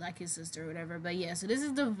can be like his sister or whatever. But yeah, so this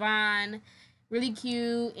is Devon, really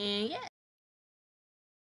cute, and yeah.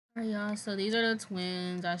 Alright, y'all, so these are the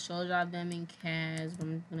twins. I showed y'all them in CAS, but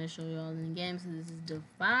I'm gonna show y'all in the game. So this is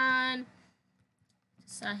Devon.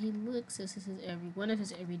 This is how he looks. This is one of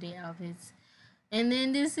his everyday outfits. And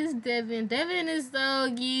then this is Devin. Devin is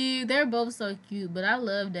so cute. They're both so cute, but I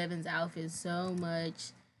love Devin's outfit so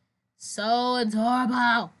much. So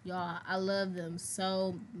adorable. Y'all, I love them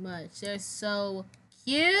so much. They're so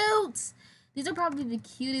cute. These are probably the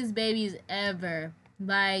cutest babies ever.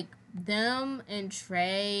 Like, them and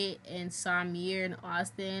Trey and Samir and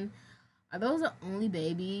Austin, are those the only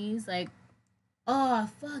babies? Like, oh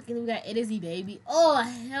fuck, and we got 𝓗𝓗𝓬𝓂 baby. Oh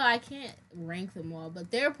hell, I can't rank them all, but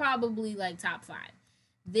they're probably like top 5.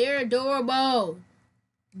 They're adorable. Oh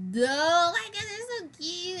my god, they're so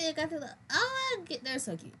cute. They got the they're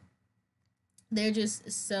so cute. They're just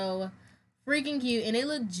so freaking cute, and they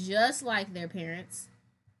look just like their parents.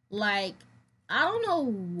 Like, I don't know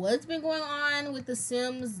what's been going on with the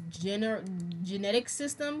Sims genetic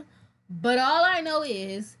system, but all I know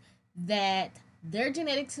is that their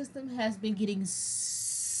genetic system has been getting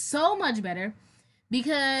so much better,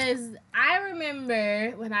 because I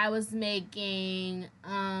remember when I was making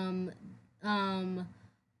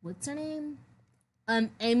what's her name?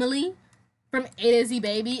 Emily from 𝓗𝓗𝓬𝓂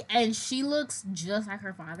baby, and she looks just like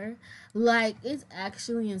her father. Like, it's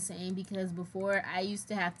actually insane, because before I used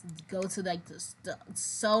to have to go to like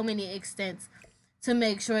so many extents to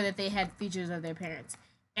make sure that they had features of their parents.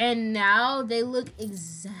 And now they look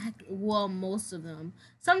exact, well, most of them.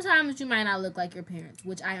 Sometimes you might not look like your parents,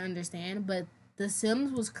 which I understand, but The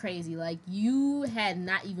Sims was crazy. Like, you had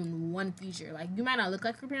not even one feature. Like, you might not look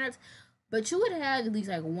like your parents, but you would have at least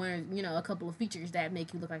like one, a couple of features that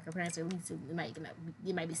make you look like your parents. At least it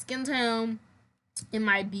might be skin tone, it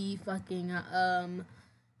might be fucking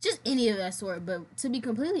just any of that sort. But to be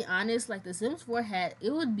completely honest, like The Sims 4 it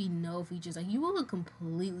would be no features. Like, you would look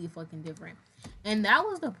completely fucking different, and that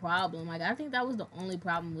was the problem. Like, I think that was the only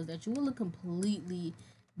problem, was that you would look completely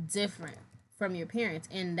different from your parents,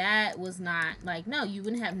 and that was not like, no, you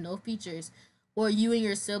wouldn't have no features. Or you and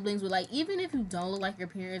your siblings would, like, even if you don't look like your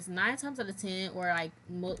parents, 9 times out of 10, or like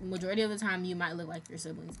majority of the time, you might look like your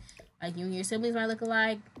siblings. Like, you and your siblings might look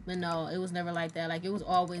alike, but no, it was never like that. Like, it was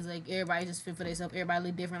always like everybody just fit for themselves. Everybody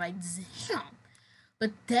look different. Like, damn.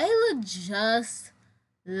 But they look just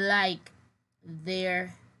like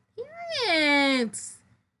their parents.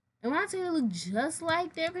 And when I say they look just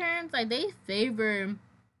like their parents, like, they favor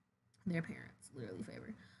their parents. Literally favor.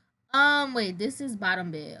 Wait, this is bottom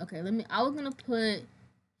bed. Okay, I was gonna put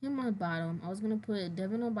him on bottom. I was gonna put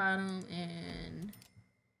Devin on bottom, and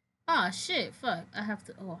oh shit, fuck. I have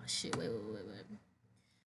to, oh shit, wait.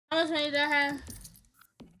 How much money do I have?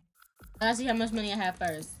 I gotta see how much money I have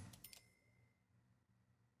first.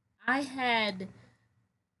 I had,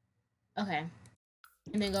 okay,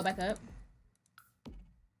 and then go back up.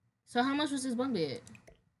 So how much was this bunk bed?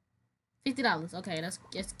 $50. Okay, that's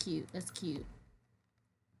cute. That's cute.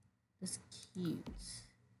 That's cute.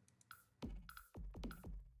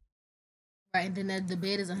 Right, and then the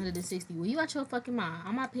bed is $160. Well, you got your fucking mind.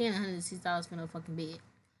 I'm not paying $160 for no fucking bed.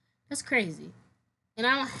 That's crazy. And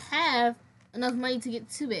I don't have enough money to get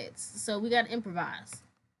 2 beds. So we gotta improvise.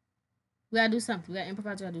 We gotta do something. We gotta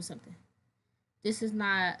improvise. We gotta do something. This is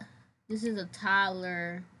a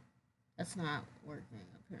toddler. That's not working,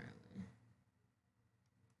 apparently.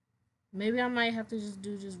 Maybe I might have to just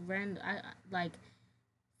do random.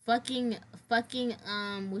 Fucking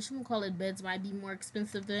whatchamacallit beds might be more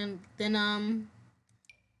expensive than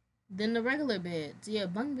the regular beds. Yeah,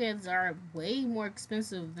 bunk beds are way more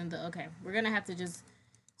expensive than okay, we're gonna have to just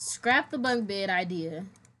scrap the bunk bed idea.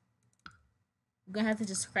 I'm gonna have to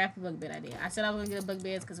just scrap the bunk bed idea. I said I was gonna get a bunk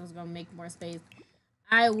bed because it was gonna make more space.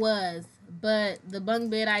 I was, but the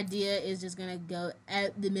bunk bed idea is just gonna go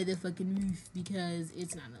at the motherfucking roof because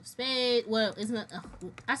it's not enough space. Well, it's not.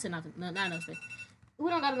 I said not enough space. We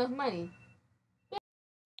don't got enough money.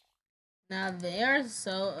 Now they are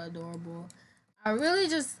so adorable. I really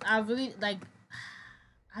like.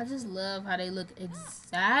 I just love how they look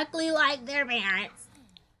exactly like their parents.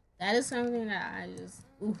 That is something that I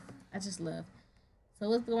just love. So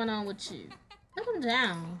what's going on with you? Put him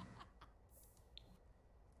down.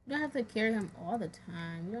 You don't have to carry him all the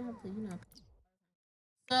time. You don't have to, you know.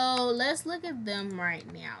 So let's look at them right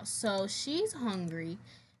now. So she's hungry.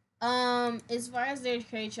 As far as their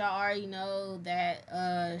traits, y'all already know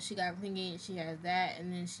that she got clingy, she has that,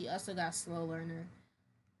 and then she also got slow learner.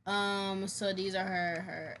 So these are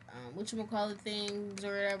her whatchamacallit things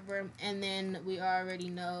or whatever, and then we already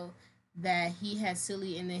know that he has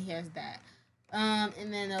silly and then he has that.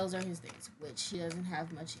 And then those are his things, which he doesn't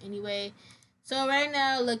have much anyway. So right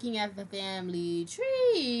now, looking at the family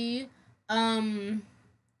tree,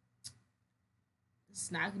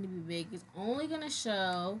 it's not going to be big. It's only going to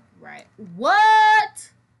show, right?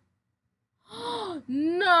 What?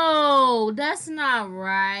 No, that's not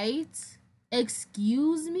right.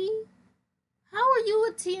 Excuse me? How are you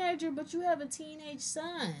a teenager, but you have a teenage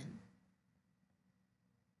son?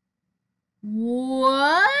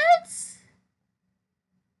 What?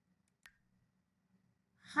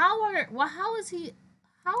 How is he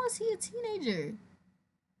a teenager?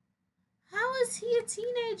 How is he a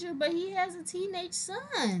teenager, but he has a teenage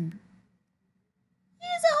son?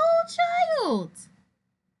 He's a whole child.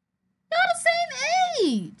 Y'all the same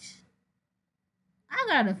age. I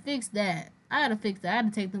gotta fix that. I had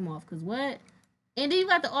to take them off, cause what? And then you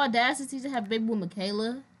got the audacity to have a baby with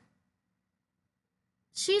Michaela.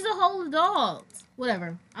 She's a whole adult.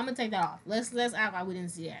 Whatever. I'm gonna take that off. Let's act like we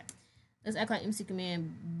didn't see that. Let's act like MC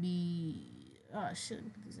Command be. Oh shit.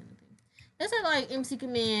 Put this in the thing. Let's act like MC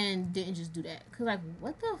Command didn't just do that. Cause like,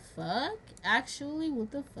 what the fuck? Actually,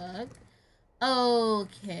 what the fuck?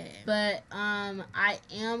 Okay, but I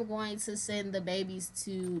am going to send the babies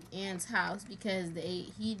to Ann's house because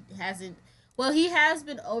he has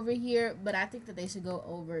been over here, but I think that they should go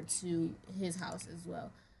over to his house as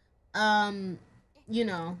well. You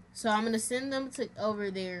know, so I'm gonna send them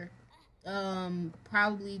over there,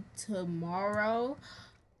 probably tomorrow,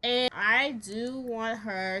 and I do want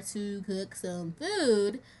her to cook some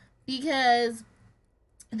food because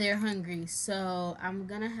they're hungry. So I'm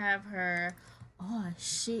gonna have her. Oh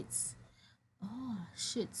shits. Oh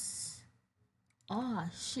shits. Oh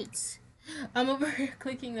shits. I'm over here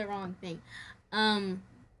clicking the wrong thing.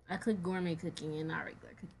 I clicked gourmet cooking and not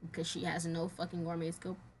regular cooking because she has no fucking gourmet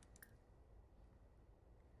skill.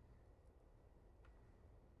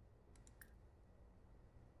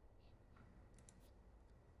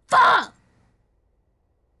 Fuck!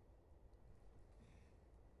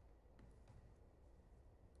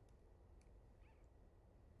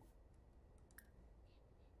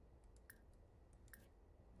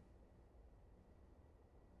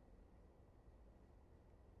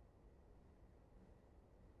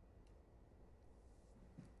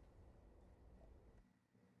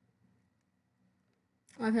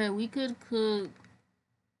 Okay, we could cook.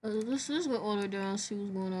 Let's go order down, see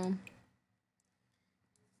what's going on.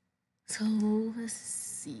 So let's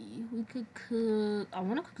see. We could cook. I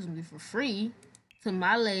want to cook something for free.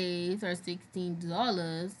 Tamales are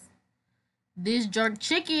 $16. This jerk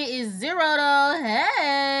chicken is $0 though.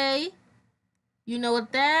 Hey, you know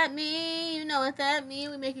what that mean? You know what that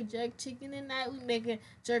mean? We make a jerk chicken tonight. We make a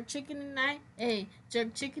jerk chicken tonight. Hey,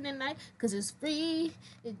 jerk chicken tonight, cause it's free.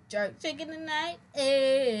 It's jerk chicken tonight.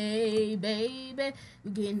 Hey, baby,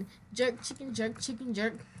 we getting jerk chicken, jerk chicken,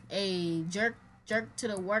 jerk. Hey, jerk to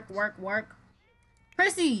the work.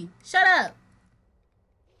 Prissy, shut up.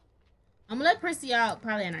 I'm gonna let Prissy out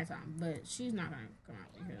probably at nighttime, but she's not gonna come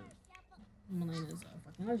out because Melena's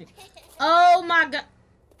fucking allergic. Oh my god.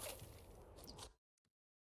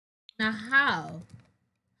 Now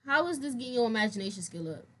how is this getting your imagination skill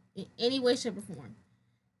up in any way, shape, or form?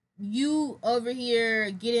 You over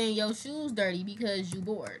here getting your shoes dirty because you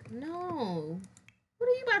bored. No. What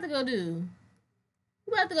are you about to go do?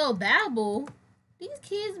 You about to go babble? These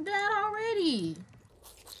kids bad already.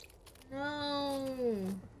 No.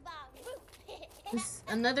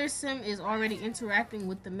 Another sim is already interacting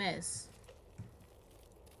with the mess.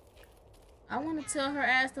 I want to tell her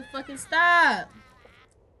ass to fucking stop.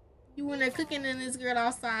 You in there cooking and this girl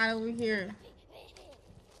outside over here.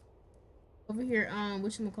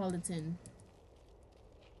 Whatchamacallit?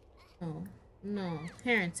 No,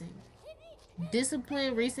 parenting.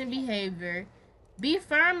 Discipline, recent behavior. Be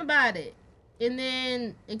firm about it. And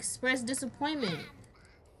then express disappointment.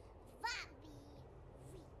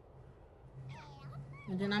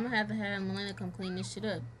 And then I'm gonna have Melena come clean this shit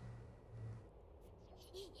up.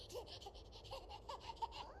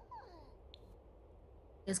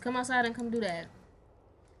 Let's come outside and come do that.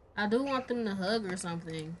 I do want them to hug or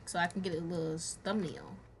something so I can get a little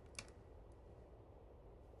thumbnail.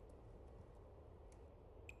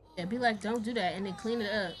 Yeah, be like, don't do that, and then clean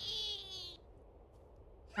it up.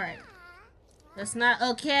 Alright. That's not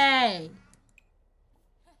okay.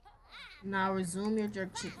 Now resume your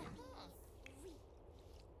jerk chicken.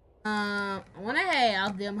 I want to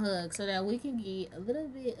have them hug so that we can get a little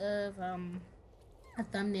bit of a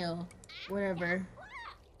thumbnail, whatever.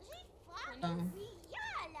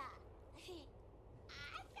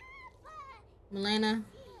 Melena.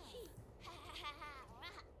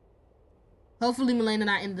 Hopefully Melena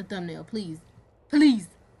not in the thumbnail. Please. Please.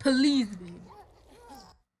 Please, baby.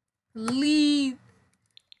 Please.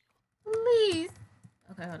 Please.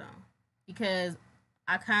 Okay, hold on. Because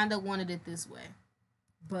I kind of wanted it this way.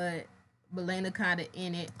 But Melena kind of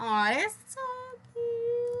in it. Aw, that's so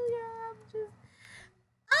cute.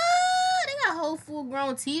 Yeah, they got whole full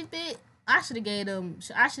grown teeth, bitch. I should have gave them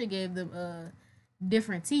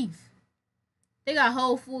different teeth. They got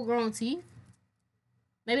whole full grown teeth.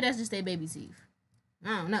 Maybe that's just their baby teeth.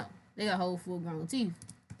 I don't know. They got whole full grown teeth.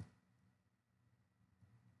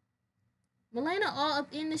 Melena all up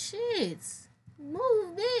in the shits.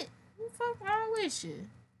 Move, bitch. What the fuck wrong with you?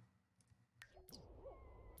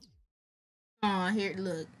 Aw, here,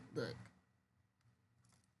 look. They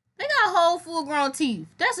got whole full grown teeth.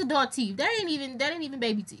 That's adult teeth. That ain't even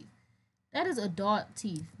baby teeth. That is adult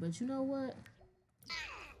teeth. But you know what?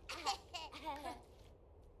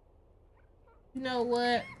 You know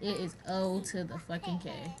what? It is O to the fucking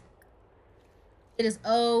K. It is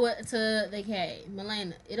O to the K.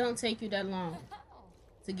 Melena, it don't take you that long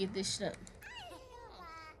to get this shit up.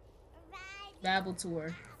 Babble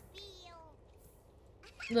tour.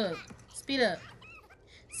 Look, speed up.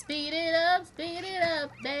 Speed it up,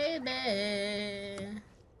 baby.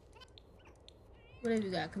 What have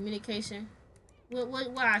you got? Communication?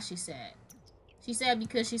 Why is she sad? She sad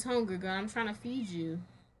because she's hungry, girl. I'm trying to feed you.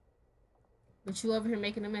 But you over here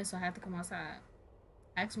making a mess, so I have to come outside.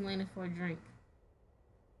 Ask Melena for a drink.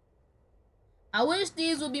 I wish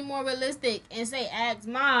these would be more realistic and say ask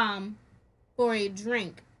mom for a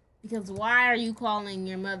drink. Because why are you calling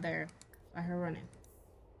your mother by her running?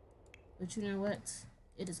 But you know what?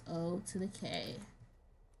 It is O to the K.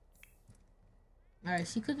 Alright,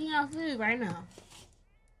 she cooking out food right now.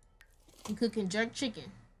 She cooking jerk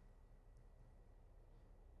chicken.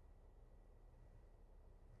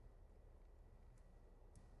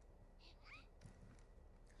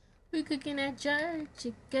 We cooking that jerk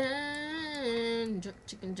chicken. Jerk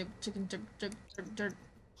chicken, jerk chicken, jerk.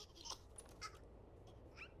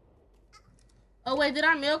 Oh wait, did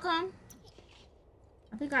our meal come?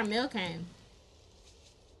 I think our meal came.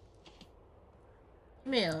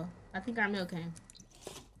 Meal. I think our meal came.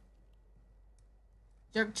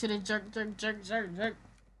 Jerk to the jerk.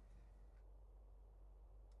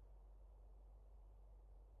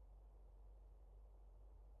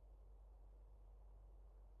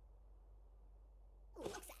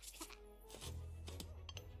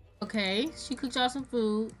 Okay, she cooked y'all some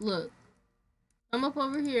food. Look, come up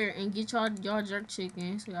over here and get y'all jerk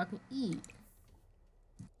chicken so y'all can eat.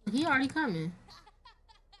 He already coming.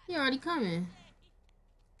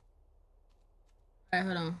 Alright,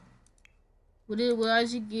 hold on. What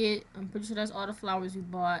did you get? I'm pretty sure that's all the flowers we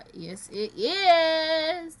bought. Yes, it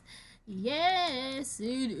is. Yes,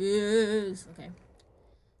 it is. Okay.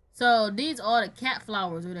 So these are the cat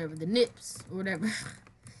flowers or whatever. The nips or whatever.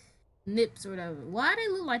 Nips or whatever. Why they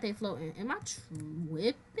look like they floating? Am I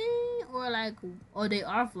tripping? Or like, oh, they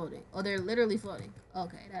are floating. Oh, they're literally floating.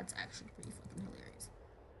 Okay, that's actually pretty fucking hilarious.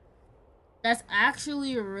 That's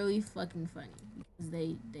actually really fucking funny. Because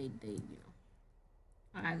they you know,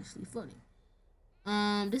 are actually floating.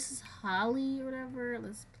 This is holly or whatever.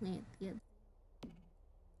 Let's plant it.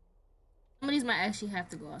 Some of these might actually have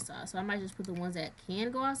to go outside, so I might just put the ones that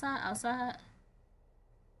can go outside.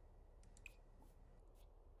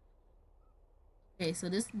 Okay, so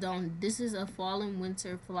this is a fall and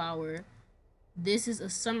winter flower. This is a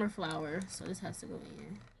summer flower, so this has to go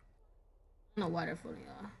in. I don't know why they're floating,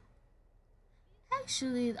 y'all.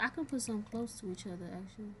 Actually, I can put some close to each other,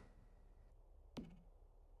 actually.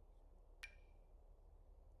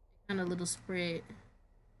 Kind of little spread.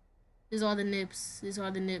 These are the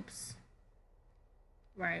nips.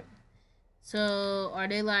 Right. So, are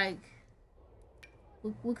they like...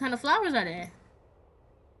 What kind of flowers are they?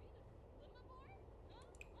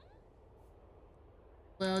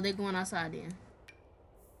 Well, they're going outside then.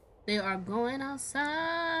 They are going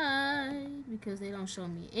outside because they don't show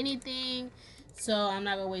me anything. So I'm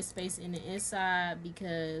not gonna waste space in the inside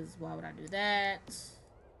because why would I do that?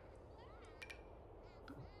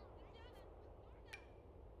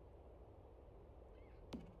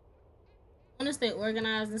 I want to stay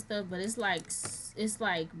organized and stuff, but it's like,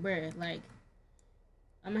 bruh, like,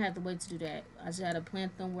 I'm gonna have to wait to do that. I just had to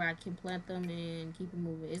plant them where I can plant them and keep it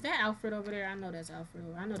moving. Is that Alfred over there? I know that's Alfred.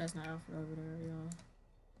 I know that's not Alfred over there, y'all.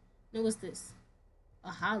 No, what's this?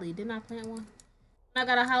 A holly. Didn't I plant one? I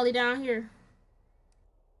got a holly down here.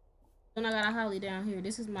 Then I got a holly down here.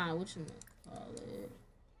 This is my, whatchamacallit.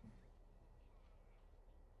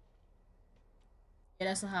 Yeah,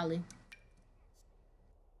 that's a holly.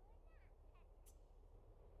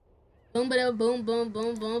 Boom, boom, boom, boom,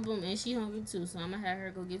 boom, boom, boom. And she hungry too, so I'm gonna have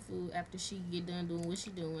her go get food after she get done doing what she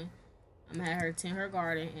doing. I'm gonna have her tend her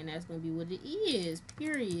garden, and that's gonna be what it is,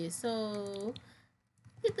 period. So,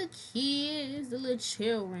 get the kids, the little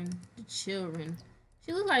children, She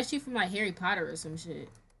look like she from like Harry Potter or some shit.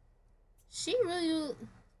 She really,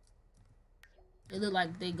 they look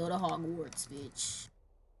like they go to Hogwarts, bitch.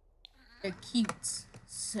 They're cute,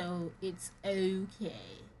 so it's okay.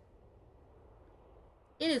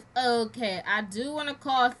 It is okay. I do want to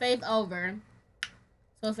call Faith over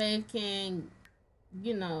so Faith can,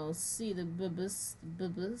 you know, see the bubbas.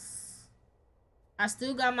 I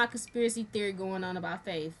still got my conspiracy theory going on about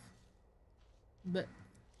Faith. But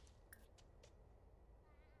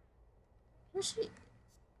where's she?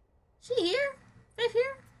 She here? Faith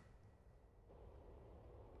here?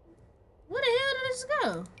 Where the hell did this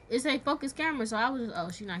go? It's a focus camera, so I was just,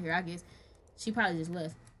 oh, she not here. I guess she probably just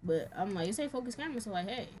left. But I'm like, it's a focus camera, so like,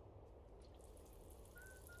 hey.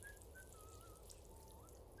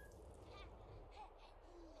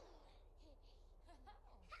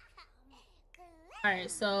 Alright,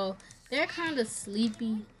 so they're kind of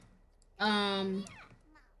sleepy. Both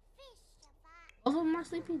of them are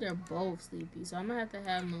sleepy? They're both sleepy. So I'm gonna have to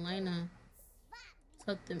have Milena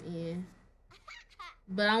tuck them in.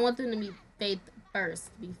 But I want them to be Faith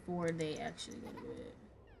first before they actually go to bed.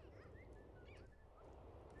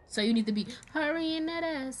 So you need to be hurrying that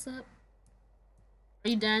ass up. Are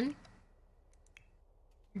you done?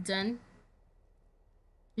 You done?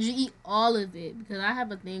 Did you eat all of it? Because I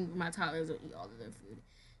have a thing where my toddlers will eat all of their food.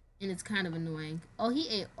 And it's kind of annoying. Oh, he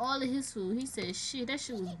ate all of his food. He said, shit, that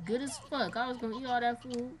shit was good as fuck. I was going to eat all that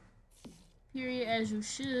food. Period, as you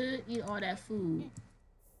should. Eat all that food.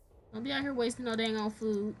 Don't be out here wasting no dang on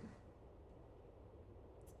food.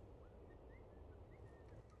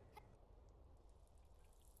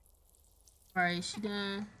 Alright, she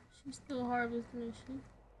done. She's still harvesting and shit.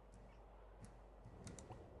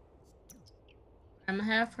 I'm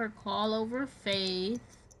gonna have her call over Faith.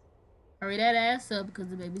 Hurry that ass up because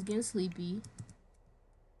the baby's getting sleepy.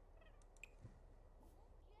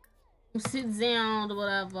 Sit down or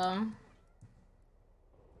whatever. I'm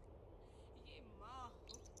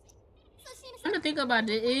gonna think about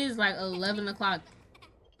it. It is like 11 o'clock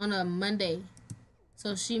on a Monday.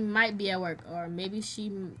 So she might be at work, or maybe she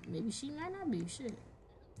might not be. Shit.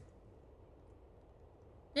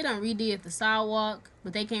 They done redid the sidewalk,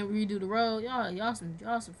 but they can't redo the road. Y'all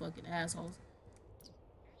some fucking assholes.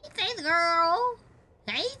 Hey, Faith girl.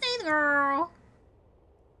 Hey, Faith girl.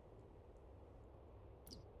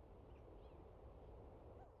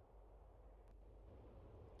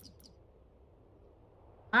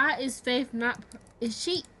 Why is Faith not? Did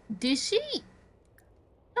she?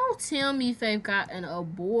 Don't tell me Faith got an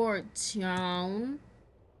abortion.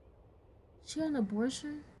 She got an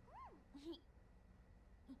abortion?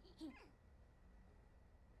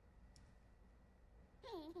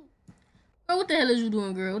 Girl, what the hell is you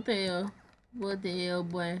doing, girl? What the hell? What the hell,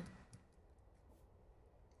 boy?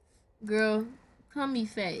 Girl, call me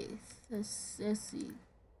Faith. Let's see.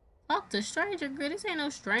 Talk to stranger, girl. This ain't no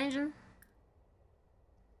stranger.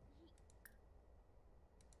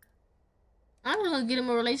 I'm just gonna get him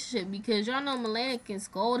a relationship because y'all know Milena can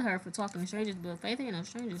scold her for talking to strangers, but Faith ain't no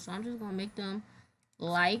stranger, so I'm just gonna make them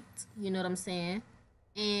liked, you know what I'm saying?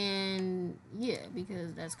 And yeah,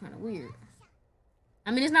 because that's kind of weird.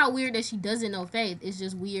 I mean, it's not weird that she doesn't know Faith, it's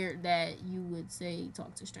just weird that you would say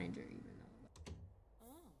talk to stranger even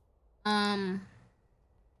though.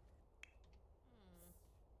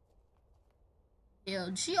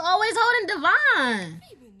 Yo, she always holding Devon.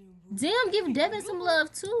 Damn, give Devin some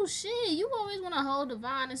love too. Shit, you always want to hold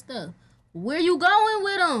Devon and stuff. Where you going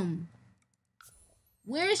with him?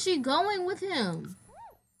 Where is she going with him?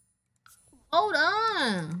 Hold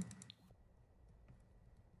on.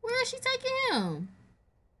 Where is she taking him?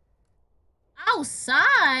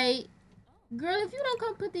 Outside? Girl, if you don't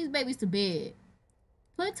come put these babies to bed,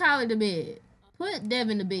 put Tyler to bed, put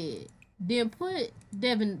Devin to bed, then put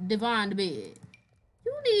Devon to bed.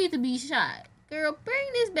 You need to be shot. Girl,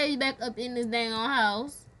 bring this baby back up in this dang on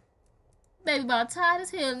house. Baby about tired as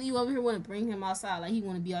hell, and you over here want to bring him outside like he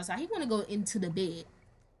want to be outside. He want to go into the bed.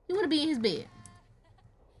 He want to be in his bed.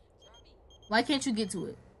 Why can't you get to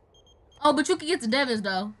it? Oh, but you can get to Devin's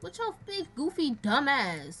though. What your big goofy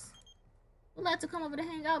dumbass? Would like to come over to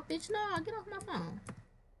hang out, bitch? No, get off my phone.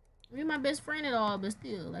 You're my best friend at all, but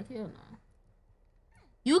still, like, hell no.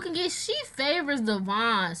 You can get, she favors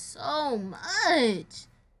Devon so much.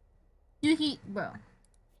 You can, bro.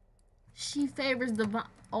 She favors Devon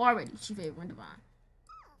already. She favoring Devon.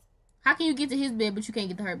 How can you get to his bed, but you can't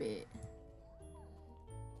get to her bed?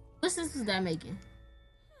 What sense is that making?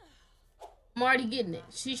 I'm already getting it.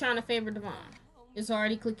 She's trying to favor Devon. It's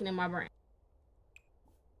already clicking in my brain.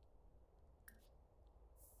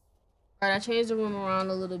 Alright, I changed the room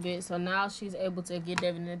around a little bit, so now she's able to get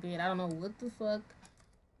Devin in the bed. I don't know what the fuck.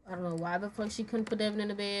 I don't know why the fuck she couldn't put Devin in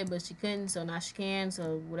the bed, but she couldn't, so now she can,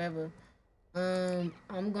 so whatever. I'm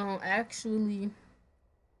gonna actually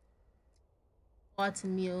watch a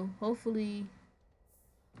meal. Hopefully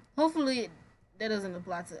that doesn't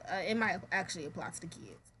apply to, it might actually apply to the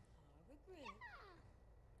kids.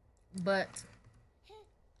 But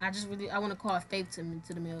I want to call Faith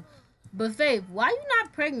to the meal. But Faith, why you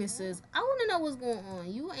not pregnant, sis? I want to know what's going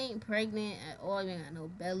on. You ain't pregnant at all. You ain't got no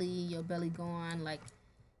belly. Your belly gone. Like,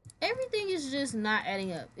 everything is just not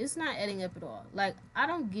adding up. It's not adding up at all. Like, I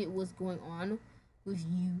don't get what's going on with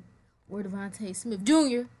you or Devontae Smith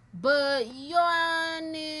Jr. But y'all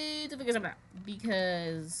need to figure something out.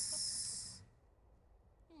 Because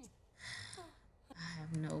I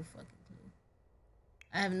have no fucking clue.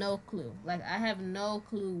 I have no clue. Like, I have no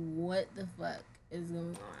clue what the fuck is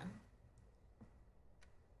going on.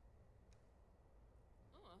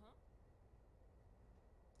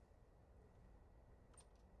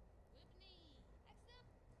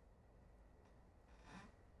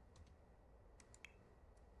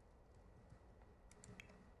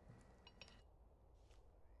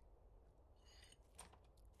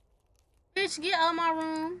 Bitch, get out of my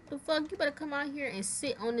room. The fuck? You better come out here and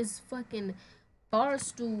sit on this fucking bar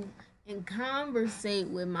stool and conversate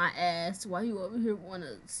with my ass while you over here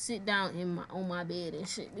wanna sit down on my bed and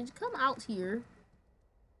shit. Bitch, come out here.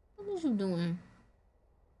 What is you doing?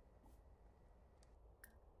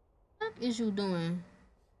 What is you doing?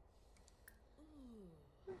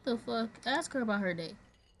 What the fuck? Ask her about her day.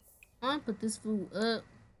 I'm gonna put this food up.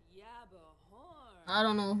 I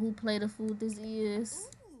don't know who play the food this is.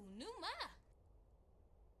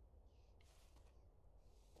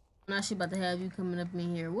 Now she about to have you coming up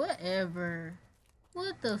in here. Whatever.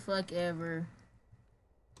 What the fuck ever.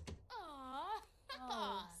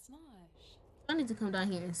 I need to come down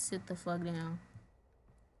here and sit the fuck down.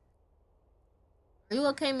 Are you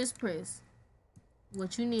okay, Miss Priss?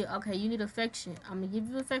 What you need? Okay, you need affection. I'm gonna give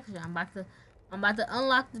you affection. I'm about to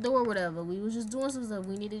unlock the door or whatever. We was just doing some stuff.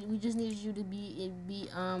 We just needed you to be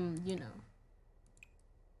you know,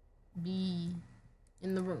 be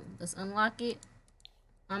in the room. Let's unlock it.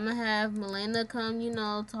 I'm gonna have Milena come, you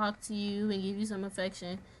know, talk to you and give you some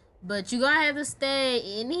affection. But you gonna have to stay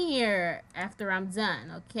in here after I'm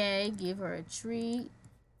done, okay? Give her a treat.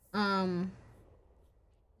 We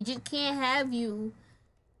just can't have you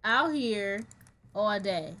out here all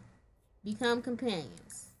day. Become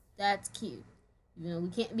companions. That's cute. You know, we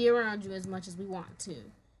can't be around you as much as we want to.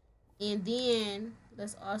 And then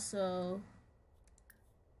let's also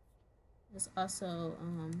it's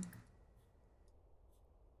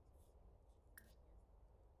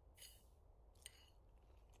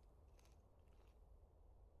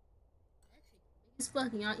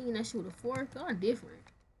fucking y'all eating that shit with a fork. Y'all different.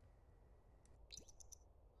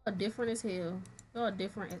 Y'all different as hell. Y'all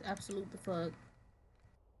different as absolute the fuck.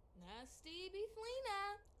 Nasty be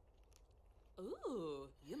flina. Ooh,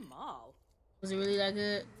 you mal. Was it really that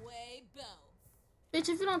good? Way bow. Bitch,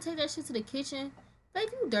 if you don't take that shit to the kitchen, babe,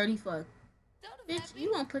 you dirty fuck. Bitch,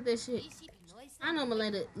 you gonna put that shit. I know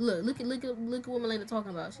Milena. Look at what Milena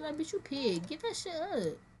talking about. She like, bitch, you pig. Get that shit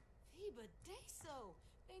up.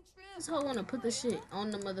 This hoe wanna put the shit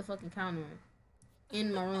on the motherfucking counter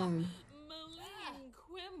in my room.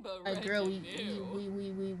 Like, girl,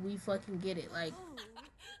 we fucking get it. Like,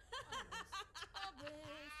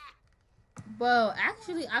 well,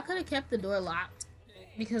 actually, I could have kept the door locked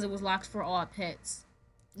because it was locked for all pets,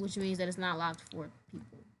 which means that it's not locked for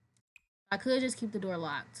people. I could just keep the door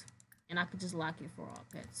locked, and I could just lock it for all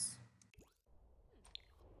pets.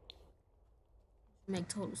 Make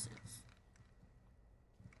total sense.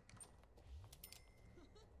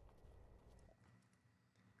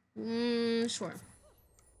 Sure.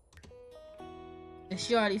 And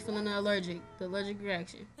she already feeling the allergic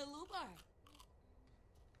reaction.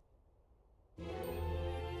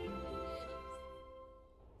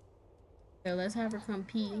 Okay, let's have her come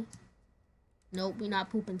pee. Nope, we not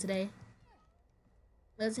pooping today.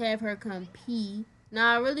 Let's have her come pee.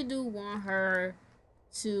 Now, I really do want her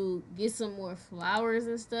to get some more flowers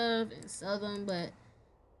and stuff and sell them, but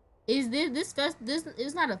is this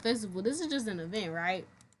is not a festival. This is just an event, right?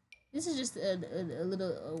 This is just a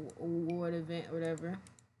little award event or whatever.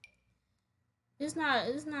 It's not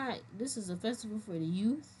this is a festival for the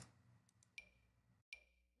youth.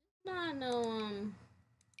 Not no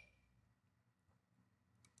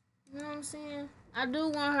you know what I'm saying? I do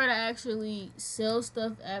want her to actually sell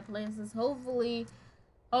stuff at places. Hopefully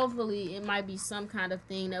it might be some kind of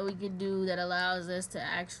thing that we could do that allows us to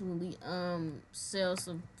actually sell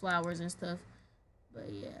some flowers and stuff. But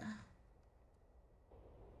yeah.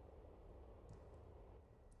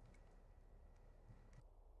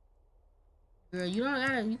 Girl, you don't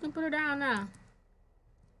gotta, you can put her down now.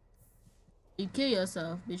 You kill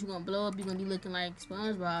yourself, bitch. You gonna blow up, you gonna be looking like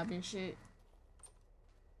SpongeBob and shit.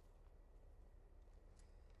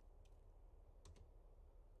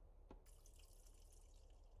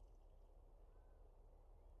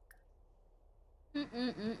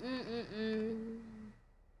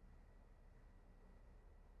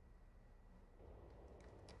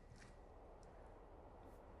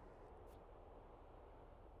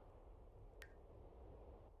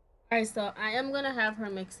 Alright, so I am gonna have her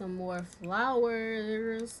make some more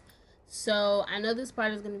flowers. So I know this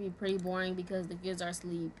part is gonna be pretty boring because the kids are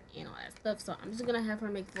asleep and all that stuff. So I'm just gonna have her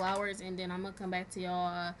make flowers and then I'm gonna come back to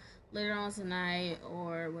y'all later on tonight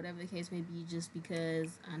or whatever the case may be, just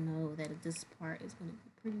because I know that this part is gonna be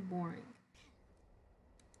pretty boring.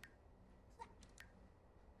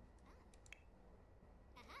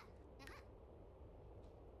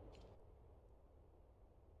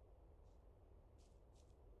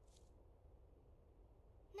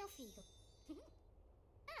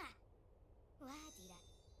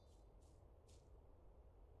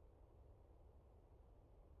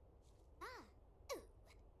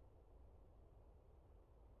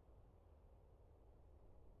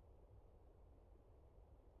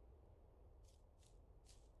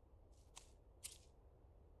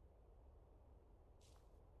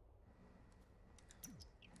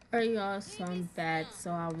 Alright, y'all, so I'm back.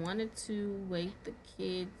 So I wanted to wake the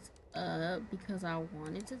kids up because I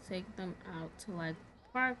wanted to take them out to like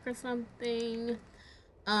park or something.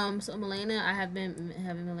 So Milena, I have been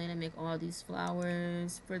having Milena make all these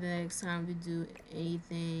flowers for the next time we do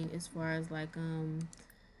anything as far as like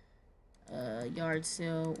yard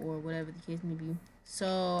sale or whatever the case may be.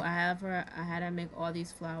 So I had her make all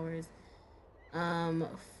these flowers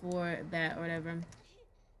for that or whatever.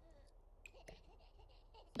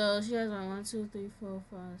 So she has like 1, 2, 3, 4,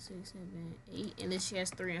 5, 6, 7, 8, and then she has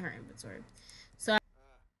 3 in her inventory. So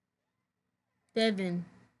Devin,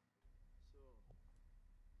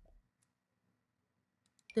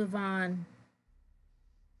 Devon,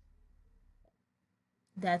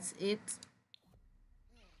 that's it.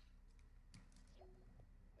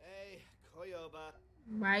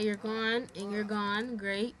 Right, you're gone, and you're gone.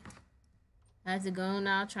 Great. I have to go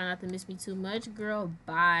now. Try not to miss me too much, girl.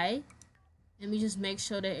 Bye. Let me just make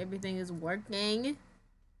sure that everything is working.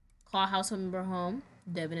 Call household member home.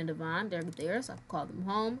 Devin and Devon, they're there, so I can call them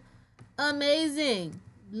home. Amazing.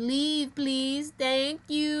 Leave, please. Thank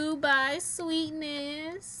you. Bye,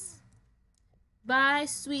 sweetness. Bye,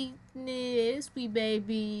 sweetness, sweet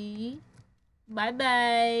baby.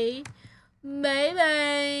 Bye-bye.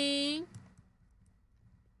 Bye-bye.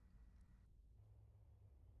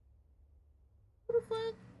 Who the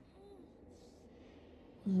fuck?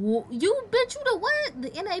 You, bitch, you the what? The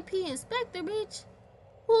NAP inspector, bitch.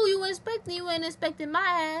 Who you inspecting? You ain't inspecting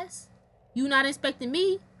my ass. You not inspecting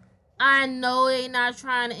me. I know they not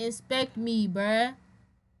trying to inspect me, bruh.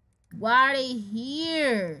 Why are they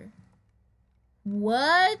here?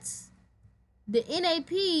 What? The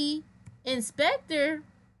NAP inspector?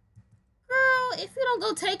 Girl, if you don't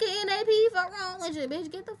go take an NAP, fuck wrong with you, bitch.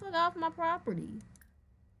 Get the fuck off my property.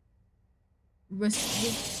 What the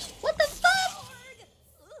fuck?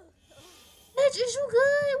 Bitch, is you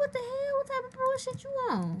good? What the hell? What type of bullshit you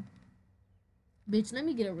on? Bitch, let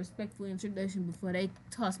me get a respectful introduction before they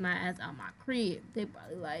toss my ass out my crib. They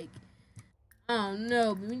probably like, I don't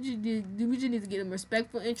know, but we just need to get them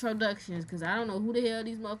respectful introductions, because I don't know who the hell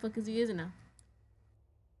these motherfuckers is now.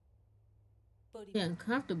 They're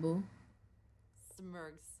uncomfortable.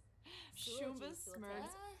 𝓮𝓵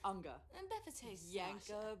𝓵𝓵𝓵𝓵.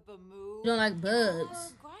 You don't like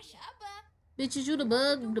bugs. Bitches, you the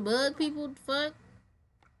bug people, fuck?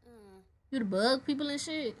 You the bug people and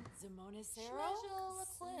shit?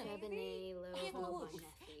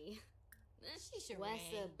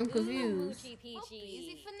 I'm confused.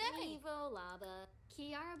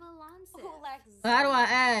 How do I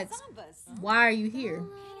ask? Why are you here?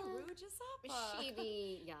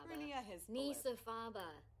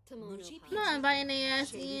 I'm not inviting their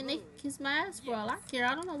ass in. They can kiss my ass for all I care.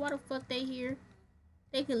 I don't know why the fuck they here.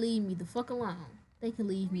 They can leave me the fuck alone. They can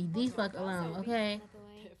leave me the fuck alone, okay?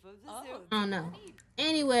 I don't know.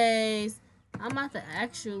 Anyways, I'm about to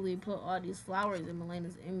actually put all these flowers in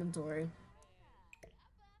Melena's inventory.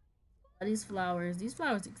 All these flowers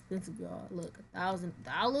expensive, y'all. Look, $1,000,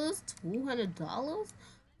 $200,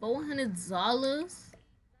 $400,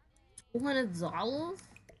 $200,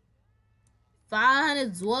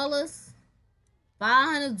 $500,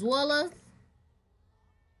 $500,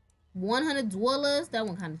 $100. That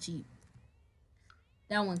one kind of cheap.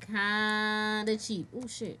 That one kind of cheap. Oh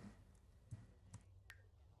shit.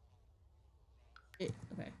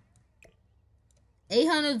 Okay.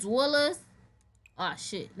 $800. Oh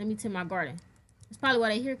shit. Let me tend my garden. That's probably why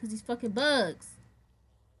they here, because these fucking bugs.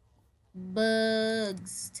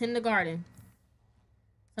 Bugs. Tend the garden.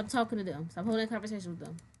 Stop talking to them. Stop holding a conversation with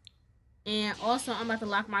them. And also, I'm about to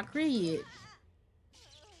lock my crib.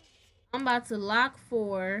 I'm about to lock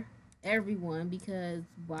for everyone because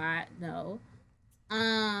why? No.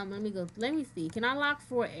 Let me go. Let me see. Can I lock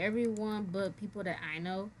for everyone but people that I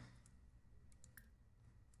know?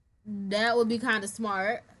 That would be kind of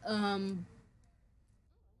smart.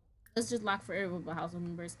 Let's just lock for everyone but household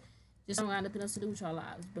members. Just don't got nothing else to do with your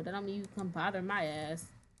lives. But that don't mean you come bother my ass.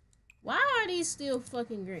 Why are these still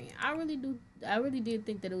fucking green? I really did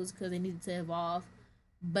think that it was because they needed to evolve.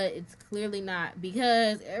 But it's clearly not.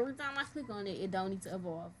 Because every time I click on it, it don't need to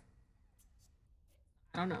evolve.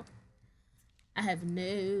 I don't know. I have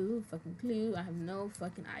no fucking clue. I have no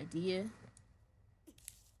fucking idea.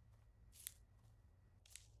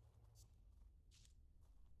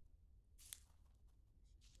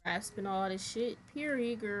 Grasping all this shit.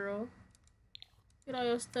 Period, girl. Get all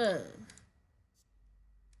your stuff.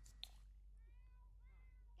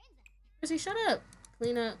 Chrissy, shut up.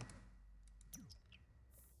 Clean up.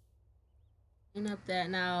 Clean up that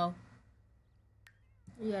now.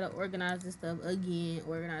 You gotta organize this stuff again.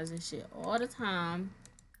 Organize this shit all the time.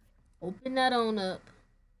 Open that on up.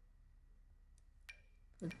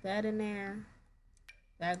 Put that in there.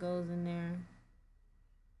 That goes in there.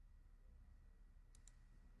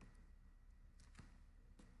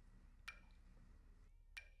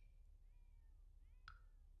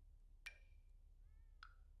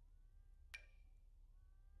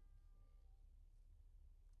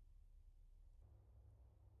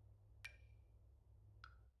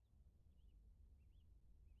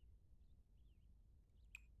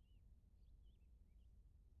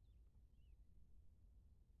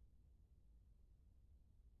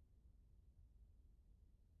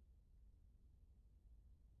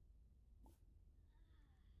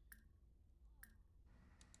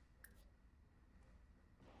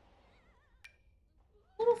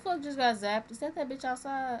 Who the fuck just got zapped? Is that bitch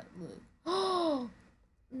outside? Look. Oh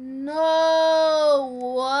no!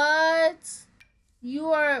 What?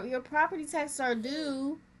 Your property taxes are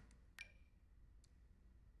due.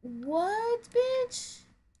 What, bitch?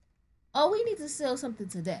 Oh, we need to sell something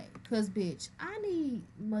today. Cause bitch, I need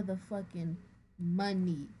motherfucking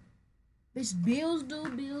money. Bitch, bills due,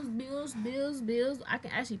 bills. I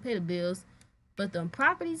can actually pay the bills. But the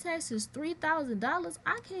property taxes, $3,000.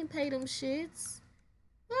 I can't pay them shits.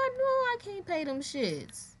 I know I can't pay them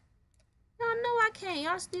shits. Y'all know I can't.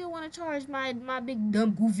 Y'all still want to charge my big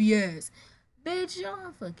dumb goofy ass. Bitch,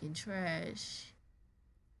 y'all fucking trash.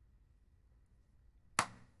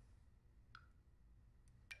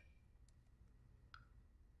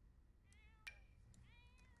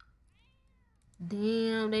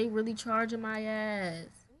 Damn, they really charging my ass.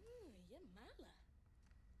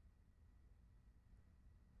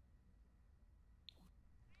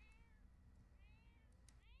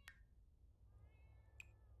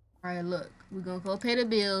 Alright, look. We're gonna go pay the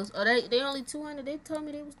bills. Oh, they only 200. They told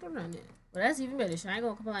me they was 300. Well, that's even better. I ain't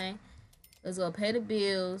gonna complain. Let's go pay the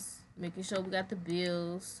bills. Making sure we got the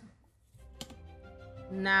bills.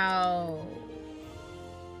 Now,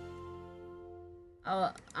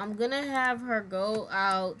 I'm gonna have her go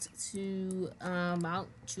out to Mount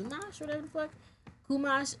Chumash, whatever the fuck,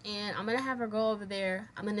 Kumash, and I'm gonna have her go over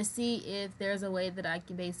there. I'm gonna see if there's a way that I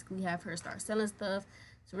can basically have her start selling stuff.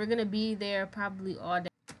 So we're gonna be there probably all day.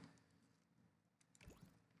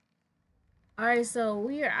 Alright, so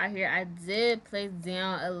we are out here. I did place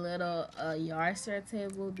down a little yard sale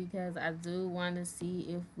table because I do want to see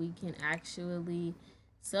if we can actually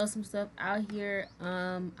sell some stuff out here.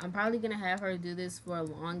 I'm probably gonna have her do this for a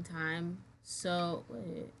long time. So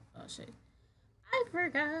wait, oh shit, I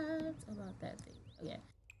forgot about that thing. Okay,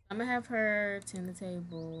 I'm gonna have her tend the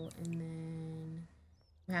table and then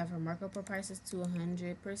have her mark up her prices to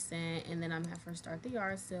 100%, and then I'm gonna have her start the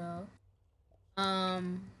yard sale.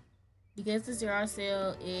 Um, because the yard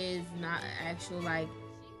sale is not an actual like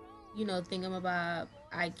thingamabob.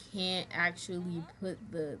 I can't actually put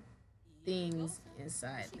the things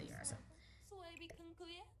inside the yard sale.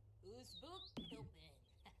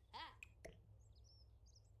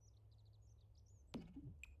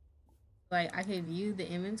 Like I can view the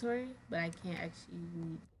inventory, but I can't actually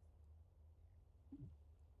read.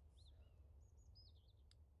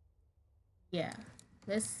 Yeah,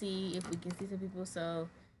 let's see if we can see some people. So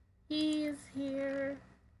he is here.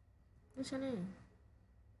 What's your name?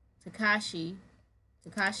 Takashi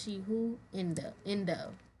who?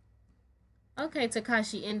 Endo. Okay,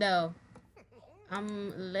 Takashi Endo.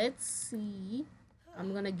 Let's see.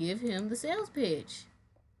 I'm gonna give him the sales pitch,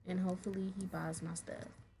 and hopefully he buys my stuff.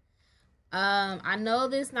 I know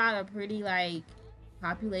this not a pretty like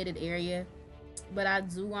populated area, but I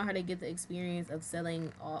do want her to get the experience of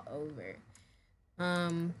selling all over.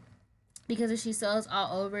 Because if she sells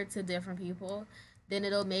all over to different people, then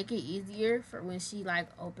it'll make it easier for when she like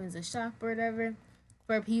opens a shop or whatever,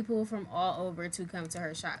 for people from all over to come to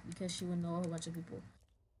her shop because she will know a whole bunch of people.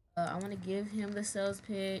 I want to give him the sales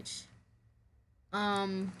pitch.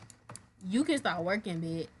 You can start working,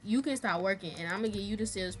 bitch. You can start working, and I'm gonna give you the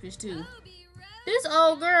sales pitch too. This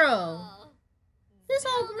old girl. This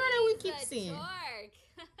old girl that we keep seeing.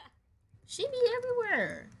 She be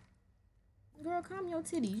everywhere. Girl, calm your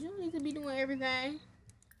titties. You don't need to be doing everything.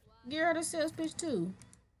 Give her the sales pitch too.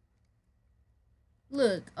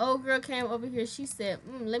 Look, old girl came over here. She said,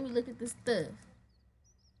 let me look at this stuff.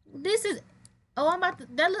 This is... Oh, I'm about to...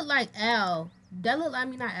 That look like Al. That look like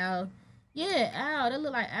me, not Al. Yeah, Al. That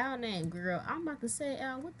look like Al name, girl. I'm about to say,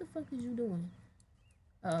 Al, what the fuck is you doing?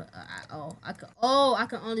 I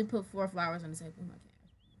can only put 4 flowers on the table.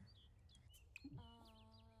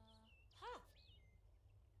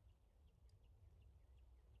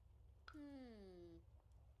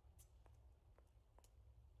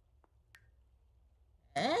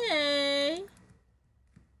 Hey.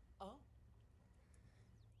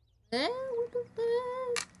 Hey, what the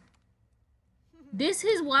fuck? This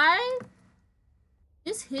his wife?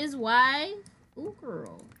 This his wife? Ooh,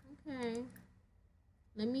 girl. Okay.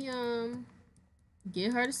 Let me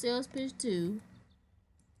get her the sales pitch too.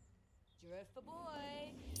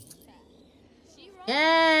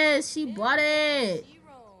 Yes, she bought it.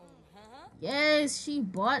 Yes, she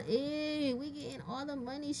bought it. We getting all the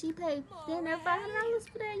money. She paid $500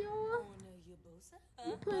 for that, y'all.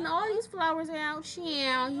 You putting all these flowers out,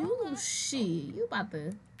 you shit.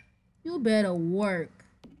 You better work.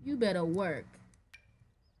 You better work.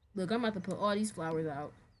 Look, I'm about to put all these flowers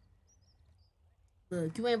out.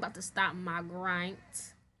 Look, you ain't about to stop my grind.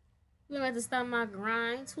 You ain't about to stop my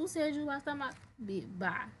grind. Who said you about to stop my...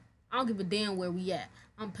 Bye. I don't give a damn where we at.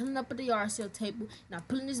 I'm pulling up at the yard sale table, and I'm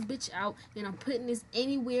pulling this bitch out, and I'm putting this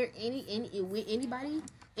anywhere, with anybody,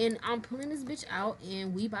 and I'm pulling this bitch out,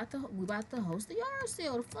 and we about to host the yard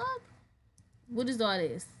sale. The fuck? What is all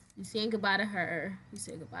this? You saying goodbye to her? You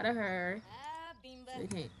say goodbye to her.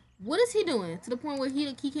 Okay. What is he doing to the point where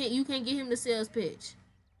you can't get him the sales pitch?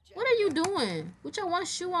 What are you doing? With your one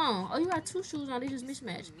shoe on? Oh, you got 2 shoes on. They just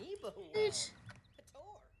mismatched. Bitch.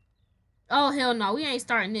 Oh, hell no. We ain't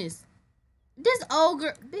starting this. This old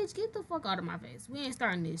girl. Bitch, get the fuck out of my face. We ain't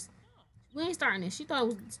starting this. We ain't starting this. She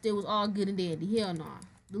thought it was all good and dandy. Hell no.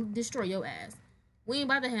 Destroy your ass. We ain't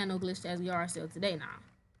about to have no glitch as yard sale today now.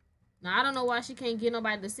 Now, I don't know why she can't get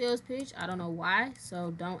nobody the sales pitch. I don't know why.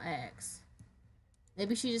 So, don't ask.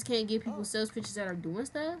 Maybe she just can't give people sales pitches that are doing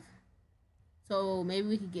stuff. So, maybe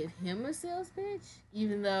we could give him a sales pitch.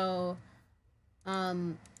 Even though,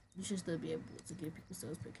 you should still be able to give people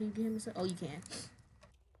sales pitch. Can you give him a sales? Oh, you can.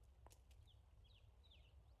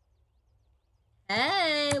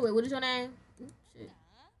 Hey, wait, what is your name? Ooh, shit.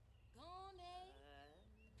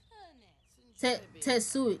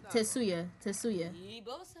 Tetsuya.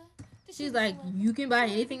 She's like, you can buy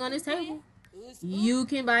anything on this table. You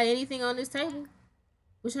can buy anything on this table.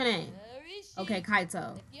 What's your name? Okay,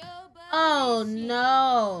 Kaito. Oh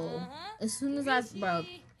no! As soon as I broke,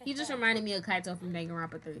 he just reminded me of Kaito from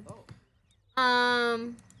Danganronpa 3.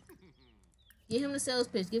 Give him the sales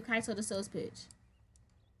pitch. Give Kaito the sales pitch.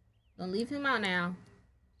 Don't leave him out now.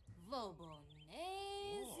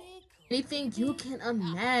 Anything you can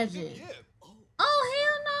imagine. Oh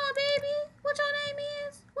hell no, baby. What your name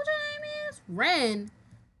is? What your name is? Ren.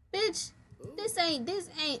 Bitch. This ain't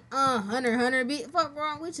Hunter, bitch. Fuck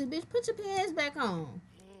wrong with you, bitch. Put your pants back on.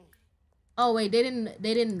 Oh wait, they didn't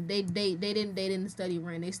study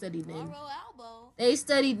Ren. They studied Nen. They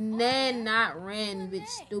studied Nen, not Ren, bitch.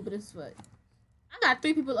 Stupid as fuck. I got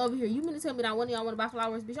 3 people over here. You mean to tell me that one of y'all want to buy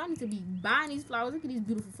flowers, bitch? Y'all need to be buying these flowers. Look at these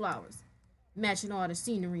beautiful flowers, matching all the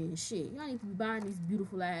scenery and shit. Y'all need to be buying these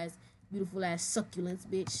beautiful ass succulents,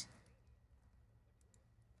 bitch.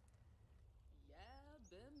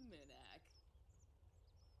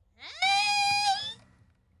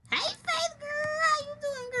 Hey, Faith girl, how you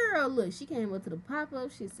doing, girl? Look, she came up to the pop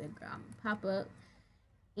up. She said, "Girl, I'm gonna pop up,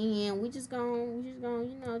 and we just gonna,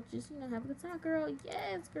 have a good time, girl.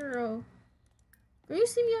 Yes, girl. Girl, you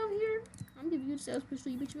see me over here? I'm gonna give you the sales pitch.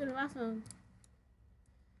 You bitch, you better buy something.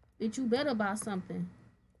 Bitch, you better buy something.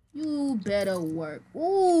 You better work.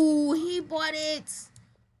 Ooh, he bought it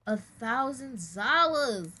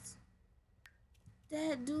 $1,000.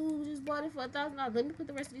 That dude just bought it for $1,000. Let me put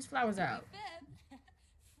the rest of these flowers out.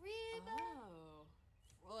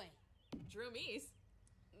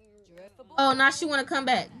 Oh, now she wanna come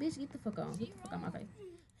back. Bitch, get the fuck on. Get the fuck on my face.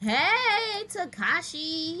 Hey,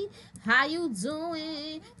 Takashi, how you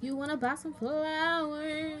doing? You wanna buy some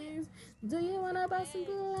flowers? Do you wanna buy some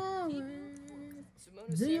flowers?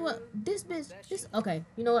 Do you want this bitch? This okay?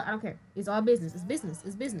 You know what? I don't care. It's all business. It's business.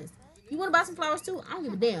 It's business. You wanna buy some flowers too? I don't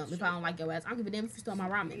give a damn if I don't like your ass. I don't give a damn if you stole my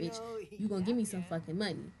ramen, bitch. You gonna give me some fucking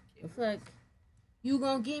money? The fuck? You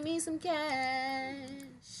gonna give me some cash?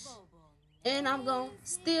 And I'm gonna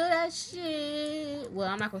steal that shit. Well,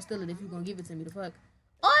 I'm not gonna steal it if you gonna give it to me. The fuck?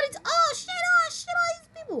 Oh shit, all these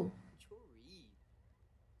people.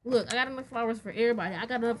 Look, I got enough flowers for everybody. I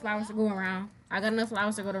got enough flowers to go around. I got enough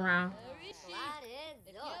flowers to go around.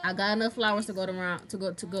 I got enough flowers to go around.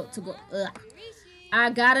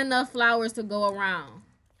 I got enough flowers to go around.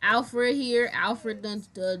 Alfred here. Alfred done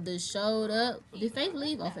showed up. Did Faith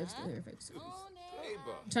leave? Oh, Faith's still here. Faith's still here.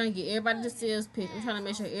 I'm trying to get everybody the sales pitch. I'm trying to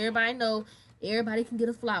make sure everybody know everybody can get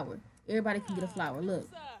a flower. Everybody can get a flower. Look.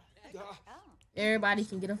 Everybody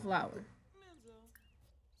can get a flower.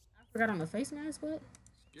 I forgot on the face mask, what?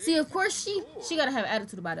 See, of course she gotta have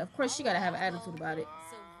attitude about it. Of course she gotta have attitude about it.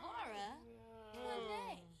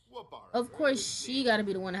 Of course she gotta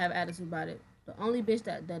be the one to have attitude about it. The only bitch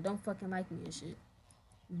that don't fucking like me and shit.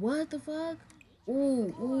 What the fuck?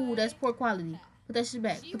 Ooh, that's poor quality. Put that shit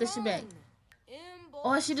back. Put that shit back.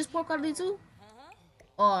 Oh, shit, this poor quality too?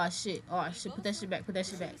 Oh shit. Put that shit back. Put that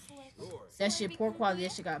shit back. That shit poor quality.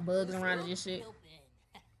 That shit got bugs around it and shit.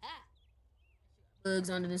 Bugs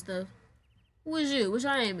under this stuff. Who is you? What's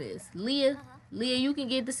your name is? Leah? Leah, you can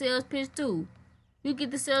get the sales pitch too. You get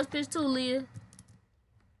the sales pitch too, Leah.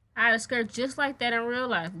 I had a skirt just like that in real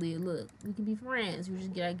life, Leah. Look, we can be friends. You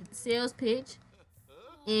just gotta get the sales pitch.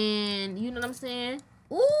 And you know what I'm saying?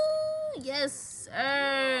 Ooh, yes,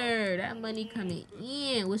 sir. That money coming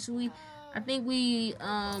in. What should we... I think we,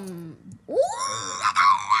 ooh,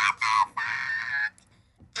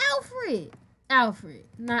 Alfred,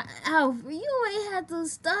 not Alfred. You ain't had to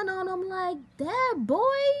stun on him like that, boy.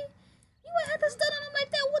 You ain't had to stun on him like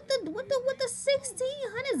that with the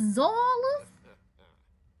 1,600 Zola.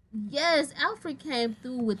 Yes, Alfred came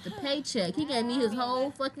through with the paycheck. He gave me his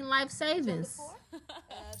whole fucking life savings.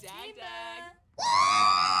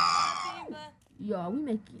 Y'all, we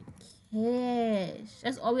making cash.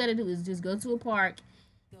 That's all we gotta do is just go to a park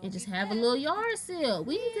and just have a little yard sale.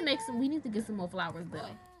 We need to get some more flowers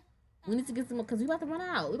though. We need to get some more because we about to run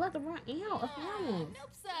out. We about to run out of flowers.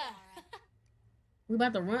 We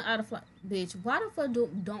about to run out of flowers. Bitch, why the fuck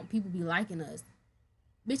don't people be liking us?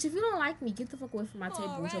 Bitch, if you don't like me, get the fuck away from my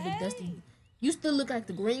table with your big dusty. You still look like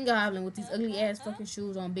the Green Goblin with these ugly ass fucking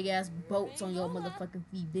shoes on, big ass boats on your motherfucking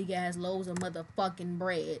feet, big ass loaves of motherfucking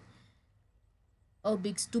bread. Oh,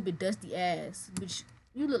 big stupid dusty ass. Bitch,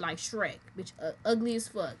 you look like Shrek. Bitch, ugly as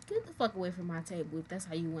fuck. Get the fuck away from my table if that's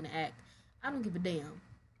how you want to act. I don't give a damn.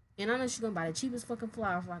 And I know she's gonna buy the cheapest fucking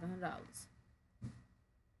flower for like $100.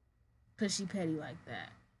 Cause she petty like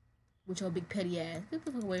that. With your big petty ass. Get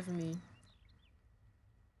the fuck away from me.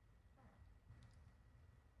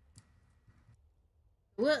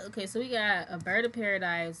 Well, okay, so we got a bird of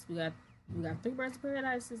paradise. We got 3 birds of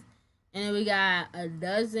paradises. And then we got a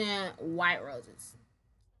dozen white roses.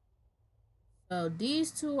 So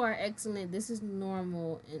these 2 are excellent. This is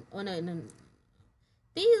normal. And oh no.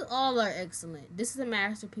 These all are excellent. This is a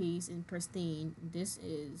masterpiece and pristine. This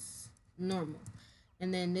is normal.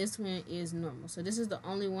 And then this one is normal. So this is the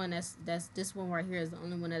only one that's this one right here is the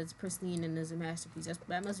only one that is pristine and is a masterpiece.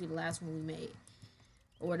 That must be the last one we made.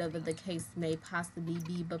 or whatever the case may possibly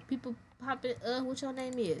be. But people pop it. What your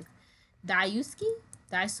name is? Daisuki?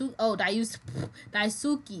 Daisuki.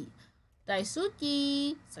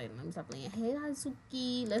 Daisuki. Sorry, let me stop playing. Hey,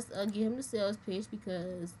 Daisuki. Let's give him the sales pitch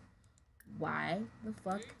because why the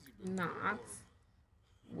fuck not?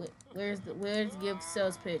 Where's give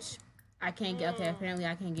sales pitch? I can't get. Okay, apparently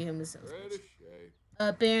I can't get him the sales pitch.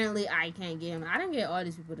 Apparently I can't get him. I didn't get all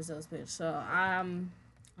these people the sales pitch, so I'm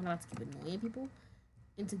about to keep annoying people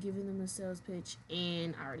into giving them the sales pitch,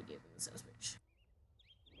 and I already gave them the sales pitch.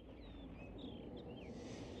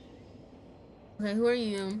 Okay, who are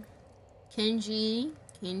you? Kenji.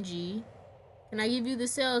 Can I give you the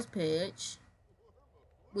sales pitch?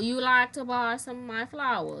 Would you like to buy some of my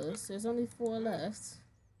flowers? There's only 4 left.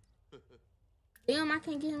 Damn, I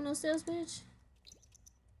can't get him no sales pitch.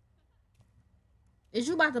 Is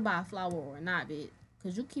you about to buy a flower or not, bitch?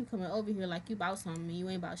 Cause you keep coming over here like you about something and you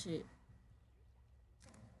ain't about shit.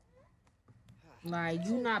 Like,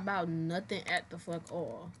 you not about nothing at the fuck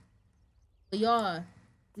all. But y'all,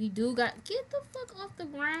 we do got... Get the fuck off the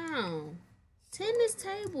ground. Tend this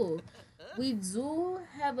table. We do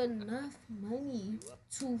have enough money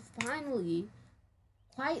to finally,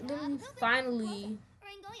 quite literally finally,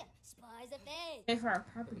 pay for our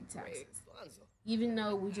property taxes. Even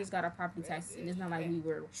though we just got our property taxes, and it's not like we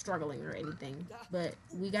were struggling or anything, but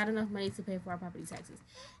we got enough money to pay for our property taxes.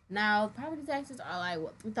 Now, property taxes are like,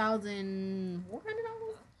 what, $3,400?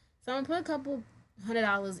 So I'm gonna put a couple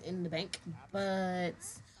 $100 in the bank, but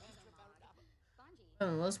for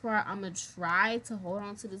the most part, I'm gonna try to hold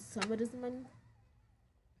on to some of this money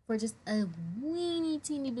for just a weeny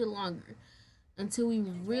teeny bit longer until we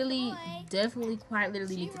really, definitely, quite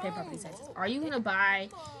literally need to pay property taxes. Are you gonna buy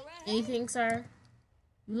anything, sir?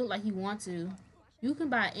 You look like you want to. You can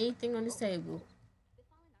buy anything on this table.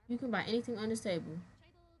 You can buy anything on this table.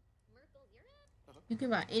 You can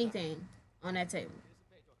buy anything on that table.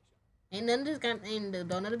 Ain't none of this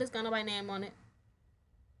got nobody name on it.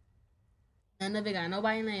 None of it got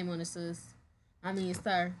nobody name on it, sis. I mean,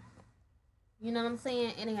 sir. You know what I'm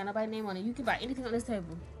saying? It ain't got nobody name on it. You can buy anything on this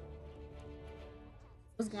table.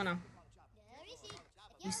 What's going on?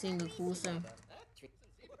 You sing a cool song.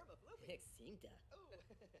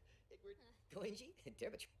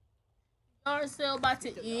 Our sale about to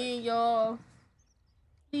end, y'all.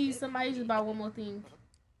 Please, somebody just buy one more thing.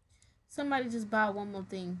 Somebody just buy one more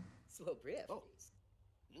thing.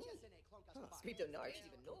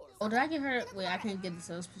 Oh, did I get her? Wait, I can't get the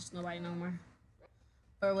sales pitch to nobody no more.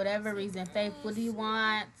 For whatever reason, Faith, what do you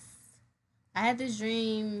want? I had this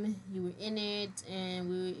dream. You were in it, and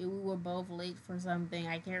we were both late for something.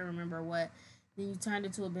 I can't remember what. Then you turned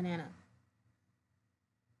into a banana.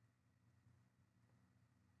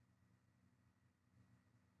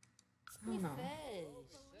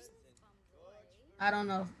 I don't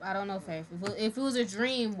know. I don't know, Faith. If it was a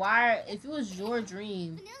dream, why? If it was your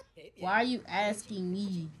dream, why are you asking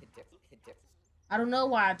me? I don't know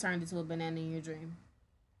why I turned into a banana in your dream,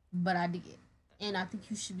 but I did, and I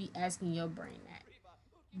think you should be asking your brain that.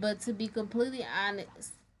 But to be completely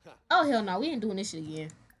honest, oh hell no, we ain't doing this shit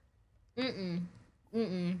again.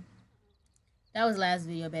 That was last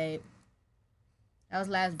video, babe. That was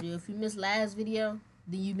last video. If you missed last video,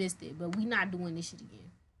 then you missed it. But we not doing this shit again.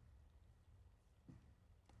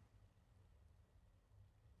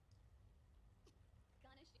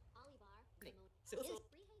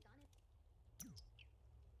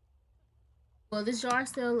 Well, this jar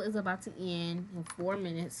sale is about to end in 4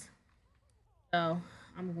 minutes. So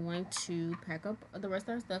I'm going to pack up the rest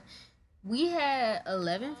of our stuff. We had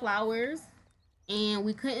 11 flowers and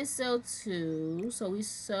we couldn't sell 2. So we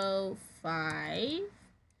sold 5,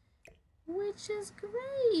 which is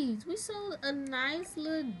great. We sold a nice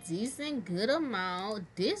little decent good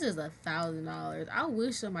amount. This is $1,000. I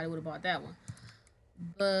wish somebody would have bought that one.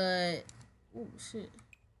 But, oh shit.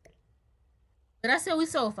 Did I say we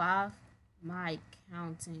sold 5? My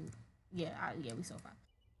counting. Yeah, we sold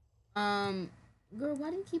 5. Girl, why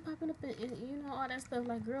do you keep popping up in you know all that stuff?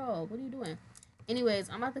 Like, girl, what are you doing? Anyways,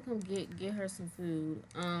 I'm about to come get her some food.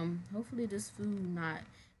 Hopefully this food not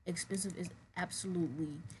expensive. Is absolutely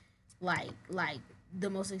like the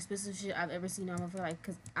most expensive shit I've ever seen on my food. Like,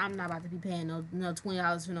 cause I'm not about to be paying no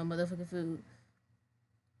 $20 for no motherfucking food.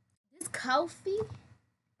 This coffee,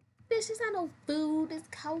 bitch, it's not no food. It's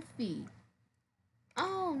coffee.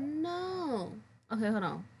 Oh no. Okay, hold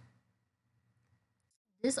on.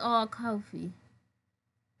 This all coffee.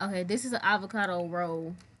 Okay, this is an avocado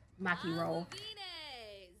roll, maki roll.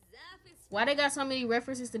 Why they got so many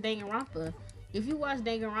references to 𝓮𝓮𝓭? If you watch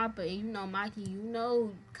𝓮𝓮𝓭 and you know Maki, you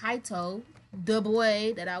know Kaito, the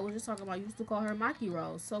boy that I was just talking about, used to call her Maki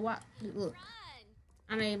roll. So what? Look,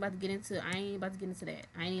 I ain't about to get into that. I ain't about to get into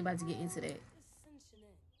that.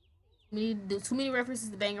 We need to do too many references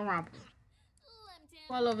to 𝓮𝓮𝓪.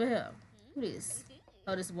 All over here. Who this?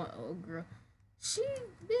 Oh, this one old girl. She,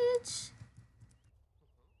 bitch.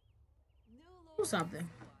 Do something.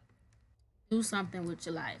 Do something with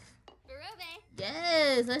your life.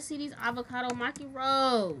 Yes, let's see these avocado maki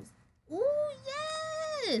rolls. Ooh,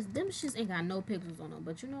 yes. Them shits ain't got no pixels on them,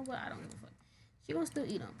 but you know what? I don't give a fuck. She gonna still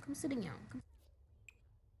eat them. Come sit down.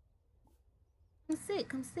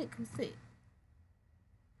 Come sit.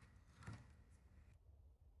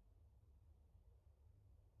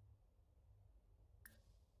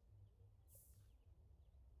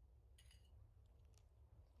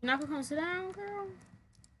 You're not gonna come sit down, girl?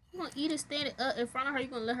 You gonna eat it, stand it up in front of her. You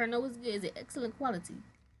gonna let her know it's good. Is it excellent quality?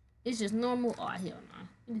 It's just normal. Oh, hell nah.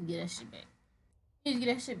 You need to get that shit back.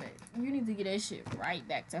 You need to get that shit right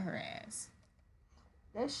back to her ass.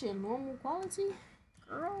 That shit normal quality?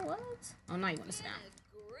 Girl, what? Oh, now you wanna sit down.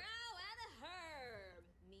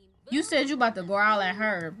 You said you about to growl at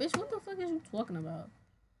her. Bitch, what the fuck is you talking about?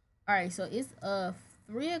 Alright, so it's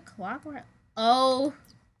 3 o'clock right? Oh,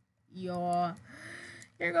 y'all.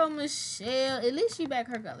 Here go Michelle. At least she back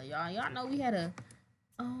her color, y'all. Y'all know we had a...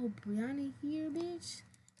 Oh, Brianna here, bitch.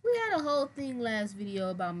 We had a whole thing last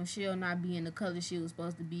video about Michelle not being the color she was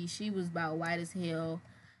supposed to be. She was about white as hell.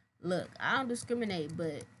 Look, I don't discriminate,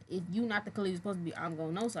 but if you not the color you're supposed to be, I'm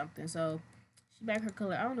gonna know something. So, she back her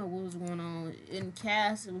color. I don't know what was going on. In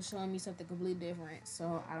cast, it was showing me something completely different.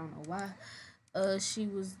 So, I don't know why. She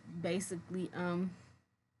was basically,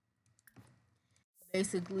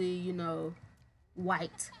 you know...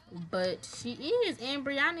 white, but she is. And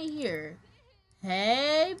Brianna here.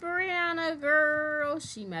 Hey, Brianna, girl.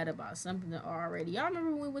 She mad about something already. Y'all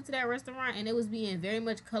remember when we went to that restaurant and it was being very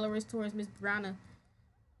much colorist towards Miss Brianna?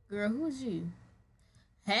 Girl, who is you?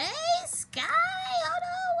 Hey, Sky. Hold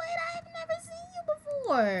on, wait. I've never seen you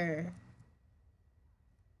before.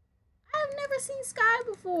 I've never seen Sky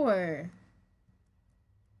before.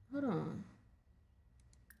 Hold on.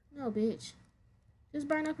 No, bitch. Just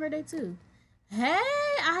burn up her day too. Hey,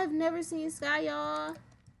 I've never seen Sky, y'all.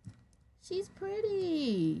 She's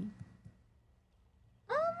pretty.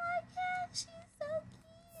 Oh my god, she's so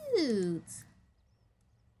cute.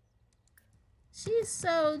 She's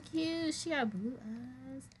so cute. She got blue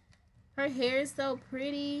eyes. Her hair is so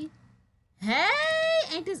pretty. Hey,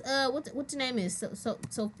 ain't this what your name is? So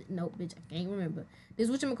no, bitch, I can't remember. This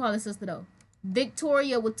whatchamacallit sister though.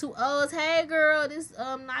 Victoria with 2 O's. Hey girl, this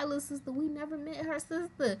Nyla's sister. We never met her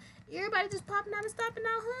sister. Everybody just popping out and stopping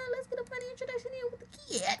out, huh? Let's get a funny introduction in with the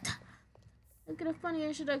kid. Let's get a funny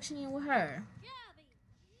introduction in with her.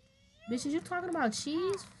 Bitch, is you talking about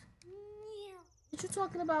cheese? What you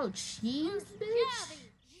talking about cheese, bitch?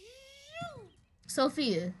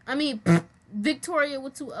 Sophia. I mean, Victoria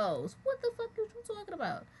with 2 O's. What the fuck is you talking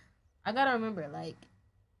about? I gotta remember, like,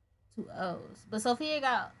 2 O's. But Sophia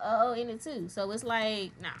got a O in it too. So it's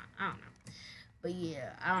like, nah, I don't know. But yeah,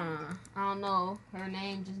 I don't know. Her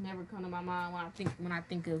name just never come to my mind when I think.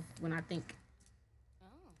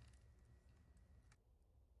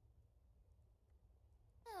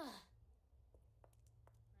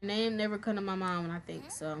 Her name never come to my mind when I think.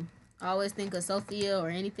 So I always think of Sophia or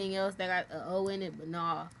anything else that got an O in it, but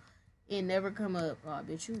nah, it never come up. Oh,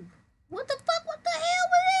 bitch, you. What the fuck? What the hell?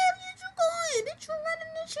 Where you going? Bitch, you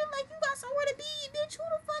running this shit like you got somewhere to be. Bitch, who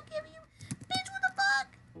the fuck give you? Bitch, what the fuck?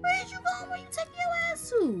 Where is you going? Where you taking your ass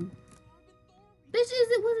to? Bitch,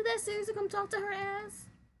 was it that serious to come talk to her ass?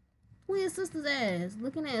 Twin sister's ass.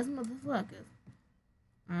 Looking ass motherfuckers.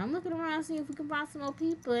 I'm looking around seeing if we can find some more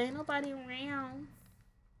people. Ain't nobody around.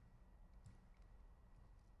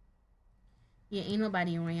 Yeah, ain't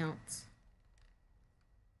nobody around.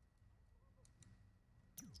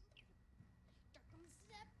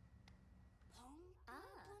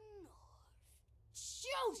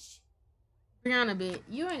 Brianna, bitch,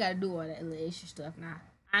 you ain't gotta do all that little extra stuff now.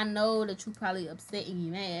 I know that you probably upset and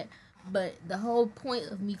you mad, but the whole point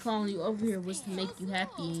of me calling you over here was to make you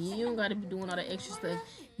happy, and you don't gotta be doing all that extra stuff.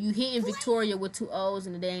 You hitting Victoria with 2 O's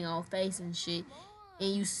in the dang old face and shit,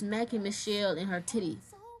 and you smacking Michelle in her titty.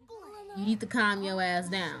 You need to calm your ass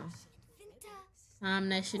down. Calm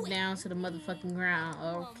that shit down to the motherfucking ground.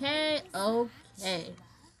 Okay? Okay.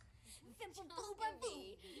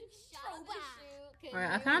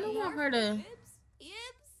 Alright, I kind of want her to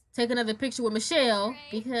take another picture with Michelle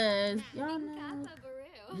because y'all know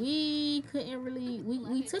we couldn't really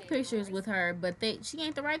we took pictures with her, but she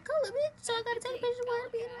ain't the right color, bitch. So I gotta take a picture with her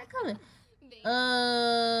being the right color.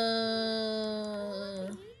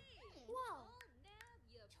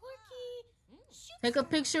 Take a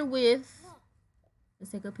picture with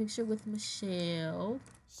Let's take a picture with Michelle.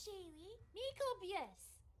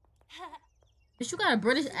 Bitch, you got a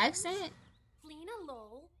British accent?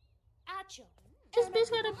 This bitch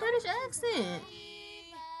got a British accent.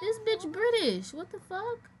 This bitch British. What the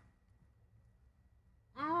fuck?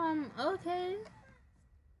 Okay.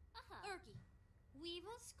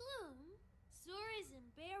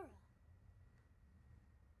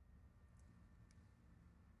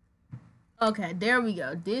 Okay, there we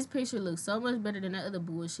go. This picture looks so much better than that other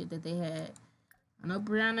bullshit that they had. I know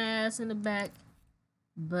brown ass in the back,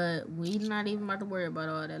 but we not even about to worry about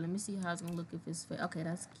all that. Let me see how it's gonna look if it's fake. Okay,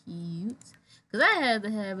 that's cute. Cause I had to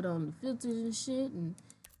have it on the filters and shit, and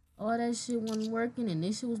all that shit wasn't working, and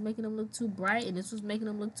this shit was making them look too bright, and this was making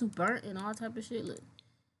them look too burnt, and all type of shit. Look,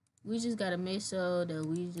 we just gotta make sure that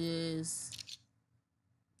we just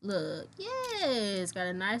look. Yes, got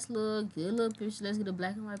a nice look, good little picture. Let's get a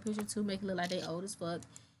black and white picture too, make it look like they old as fuck.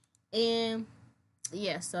 And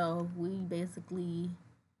yeah, so we basically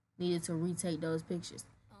needed to retake those pictures.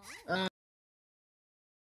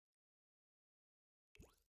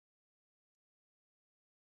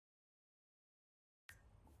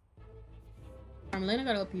 Elena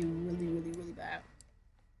gotta go pee really bad.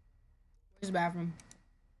 Where's the bathroom?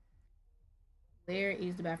 Where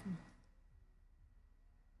is the bathroom?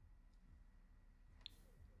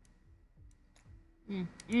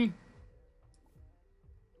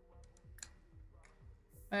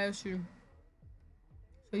 That's true.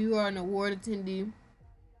 So you are an award attendee.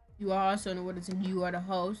 You are also an award attendee. You are the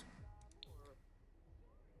host.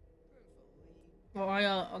 Oh, are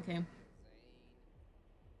y'all okay?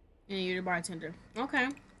 And you're the bartender. Okay.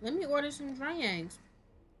 Let me order some 𝓲𝓭𝓮s.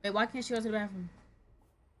 Wait, why can't she go to the bathroom?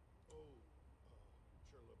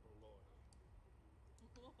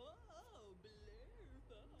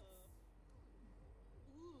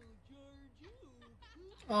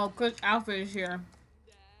 Oh, Chris Alfred is here.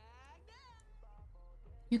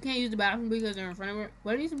 You can't use the bathroom because they're in front of her.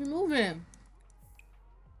 What needs to be moving?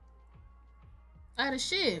 Out of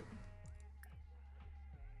shit.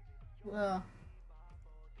 Well,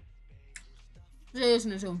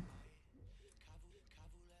 listening to.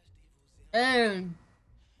 And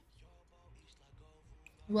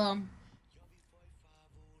well,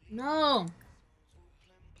 no.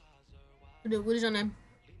 What is your name?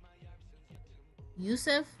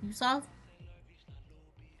 Yusuf?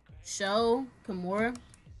 𝓱𝓸𝓹𝓮.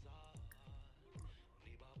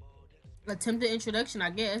 Attempted introduction, I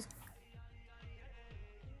guess.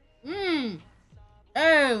 Oh.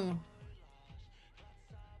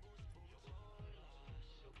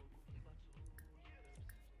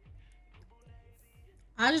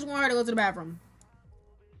 I just want her to go to the bathroom.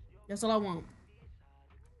 That's all I want.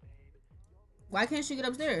 Why can't she get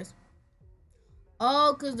upstairs?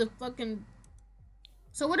 Oh, cause the fucking.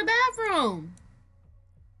 So where the bathroom?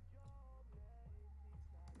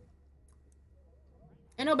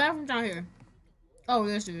 Ain't no bathroom down here. Oh,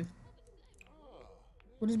 yes, there is.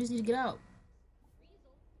 Well, this bitch need to get out.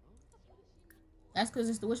 That's because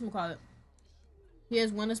it's the whatchamacallit. He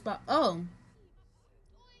has won the spot. Oh.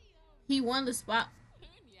 He won the spot.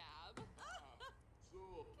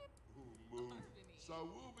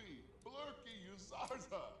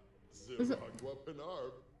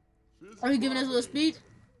 Are you giving us a little speech?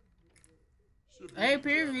 Hey,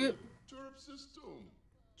 period.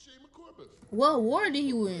 What award did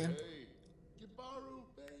he win?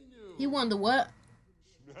 He won the what?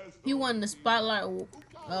 He won the spotlight. Oh,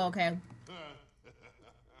 okay.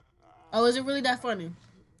 Oh, is it really that funny?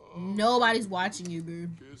 Nobody's watching you, bro.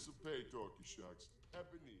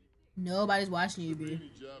 Nobody's watching you, bro.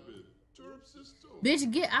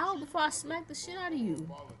 Bitch, get out before I smack the shit out of you.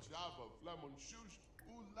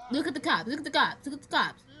 Look at the cops. Look at the cops. Look at the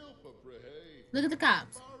cops. Look at the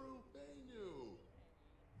cops.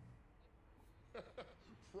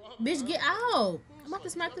 Bitch, get out. I'm about to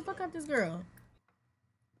smack the fuck out of this girl.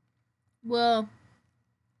 Well,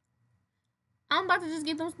 I'm about to just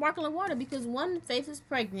get them sparkling water because one, Faith is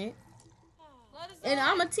pregnant. And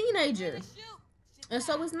I'm a teenager. And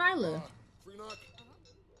so is Nyla.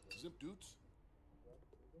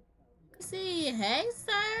 See, hey,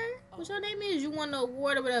 sir. What's your name is? You want an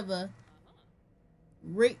award or whatever?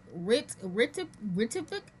 Ritific?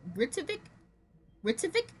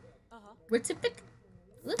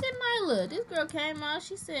 Look at Nyla. This girl came out.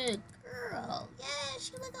 She said, girl, yeah,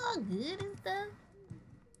 she look all good and stuff.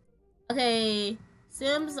 Okay,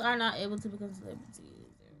 Sims are not able to become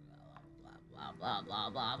celebrities. Blah, blah,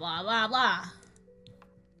 blah, blah, blah, blah, blah.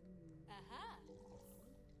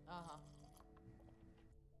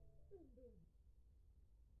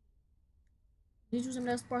 Did you some of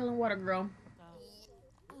that sparkling water, girl?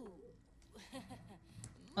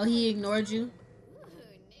 Oh, he ignored you?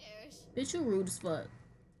 Bitch, you rude as fuck.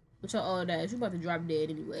 With your old ass. You about to drop dead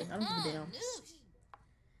anyway. I don't give a damn.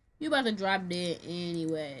 You about to drop dead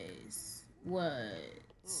anyways. What?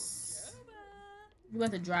 You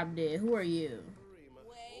about to drop dead. Who are you?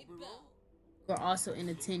 You're also an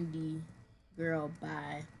attendee. Girl,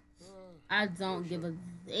 bye. I don't give a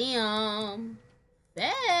damn.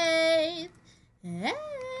 Faith. Hey.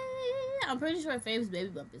 I'm pretty sure Faith's baby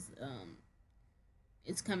bump is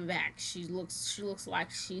it's coming back. She looks like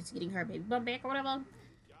she's getting her baby bump back or whatever.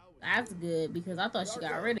 That's good because I thought she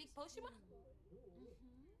got rid of it.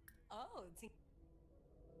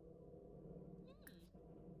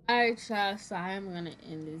 Alright, y'all, so I'm gonna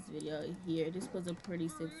end this video here. This was a pretty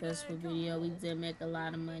successful video. We did make a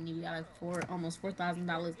lot of money. We got like almost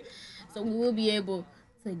 $4,000. So we will be able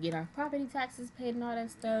to get our property taxes paid and all that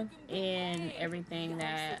stuff and everything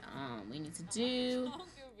that we need to do.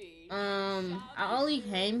 I only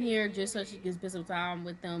came here just so she could spend some time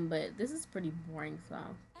with them, but this is pretty boring, so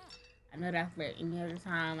I know that for any other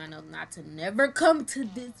time. I know not to never come to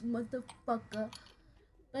this motherfucker.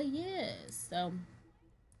 But yeah, so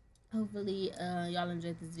hopefully y'all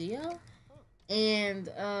enjoyed this video. And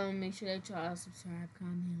make sure that y'all subscribe,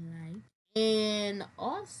 comment, like. And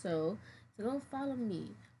also to go follow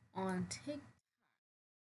me on TikTok,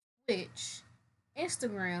 Twitch,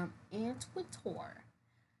 Instagram, and Twitter.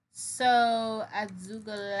 So I do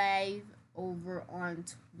go live over on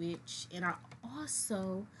Twitch, and I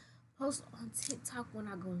also post on TikTok when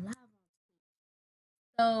I go live.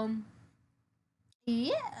 So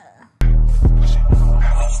yeah.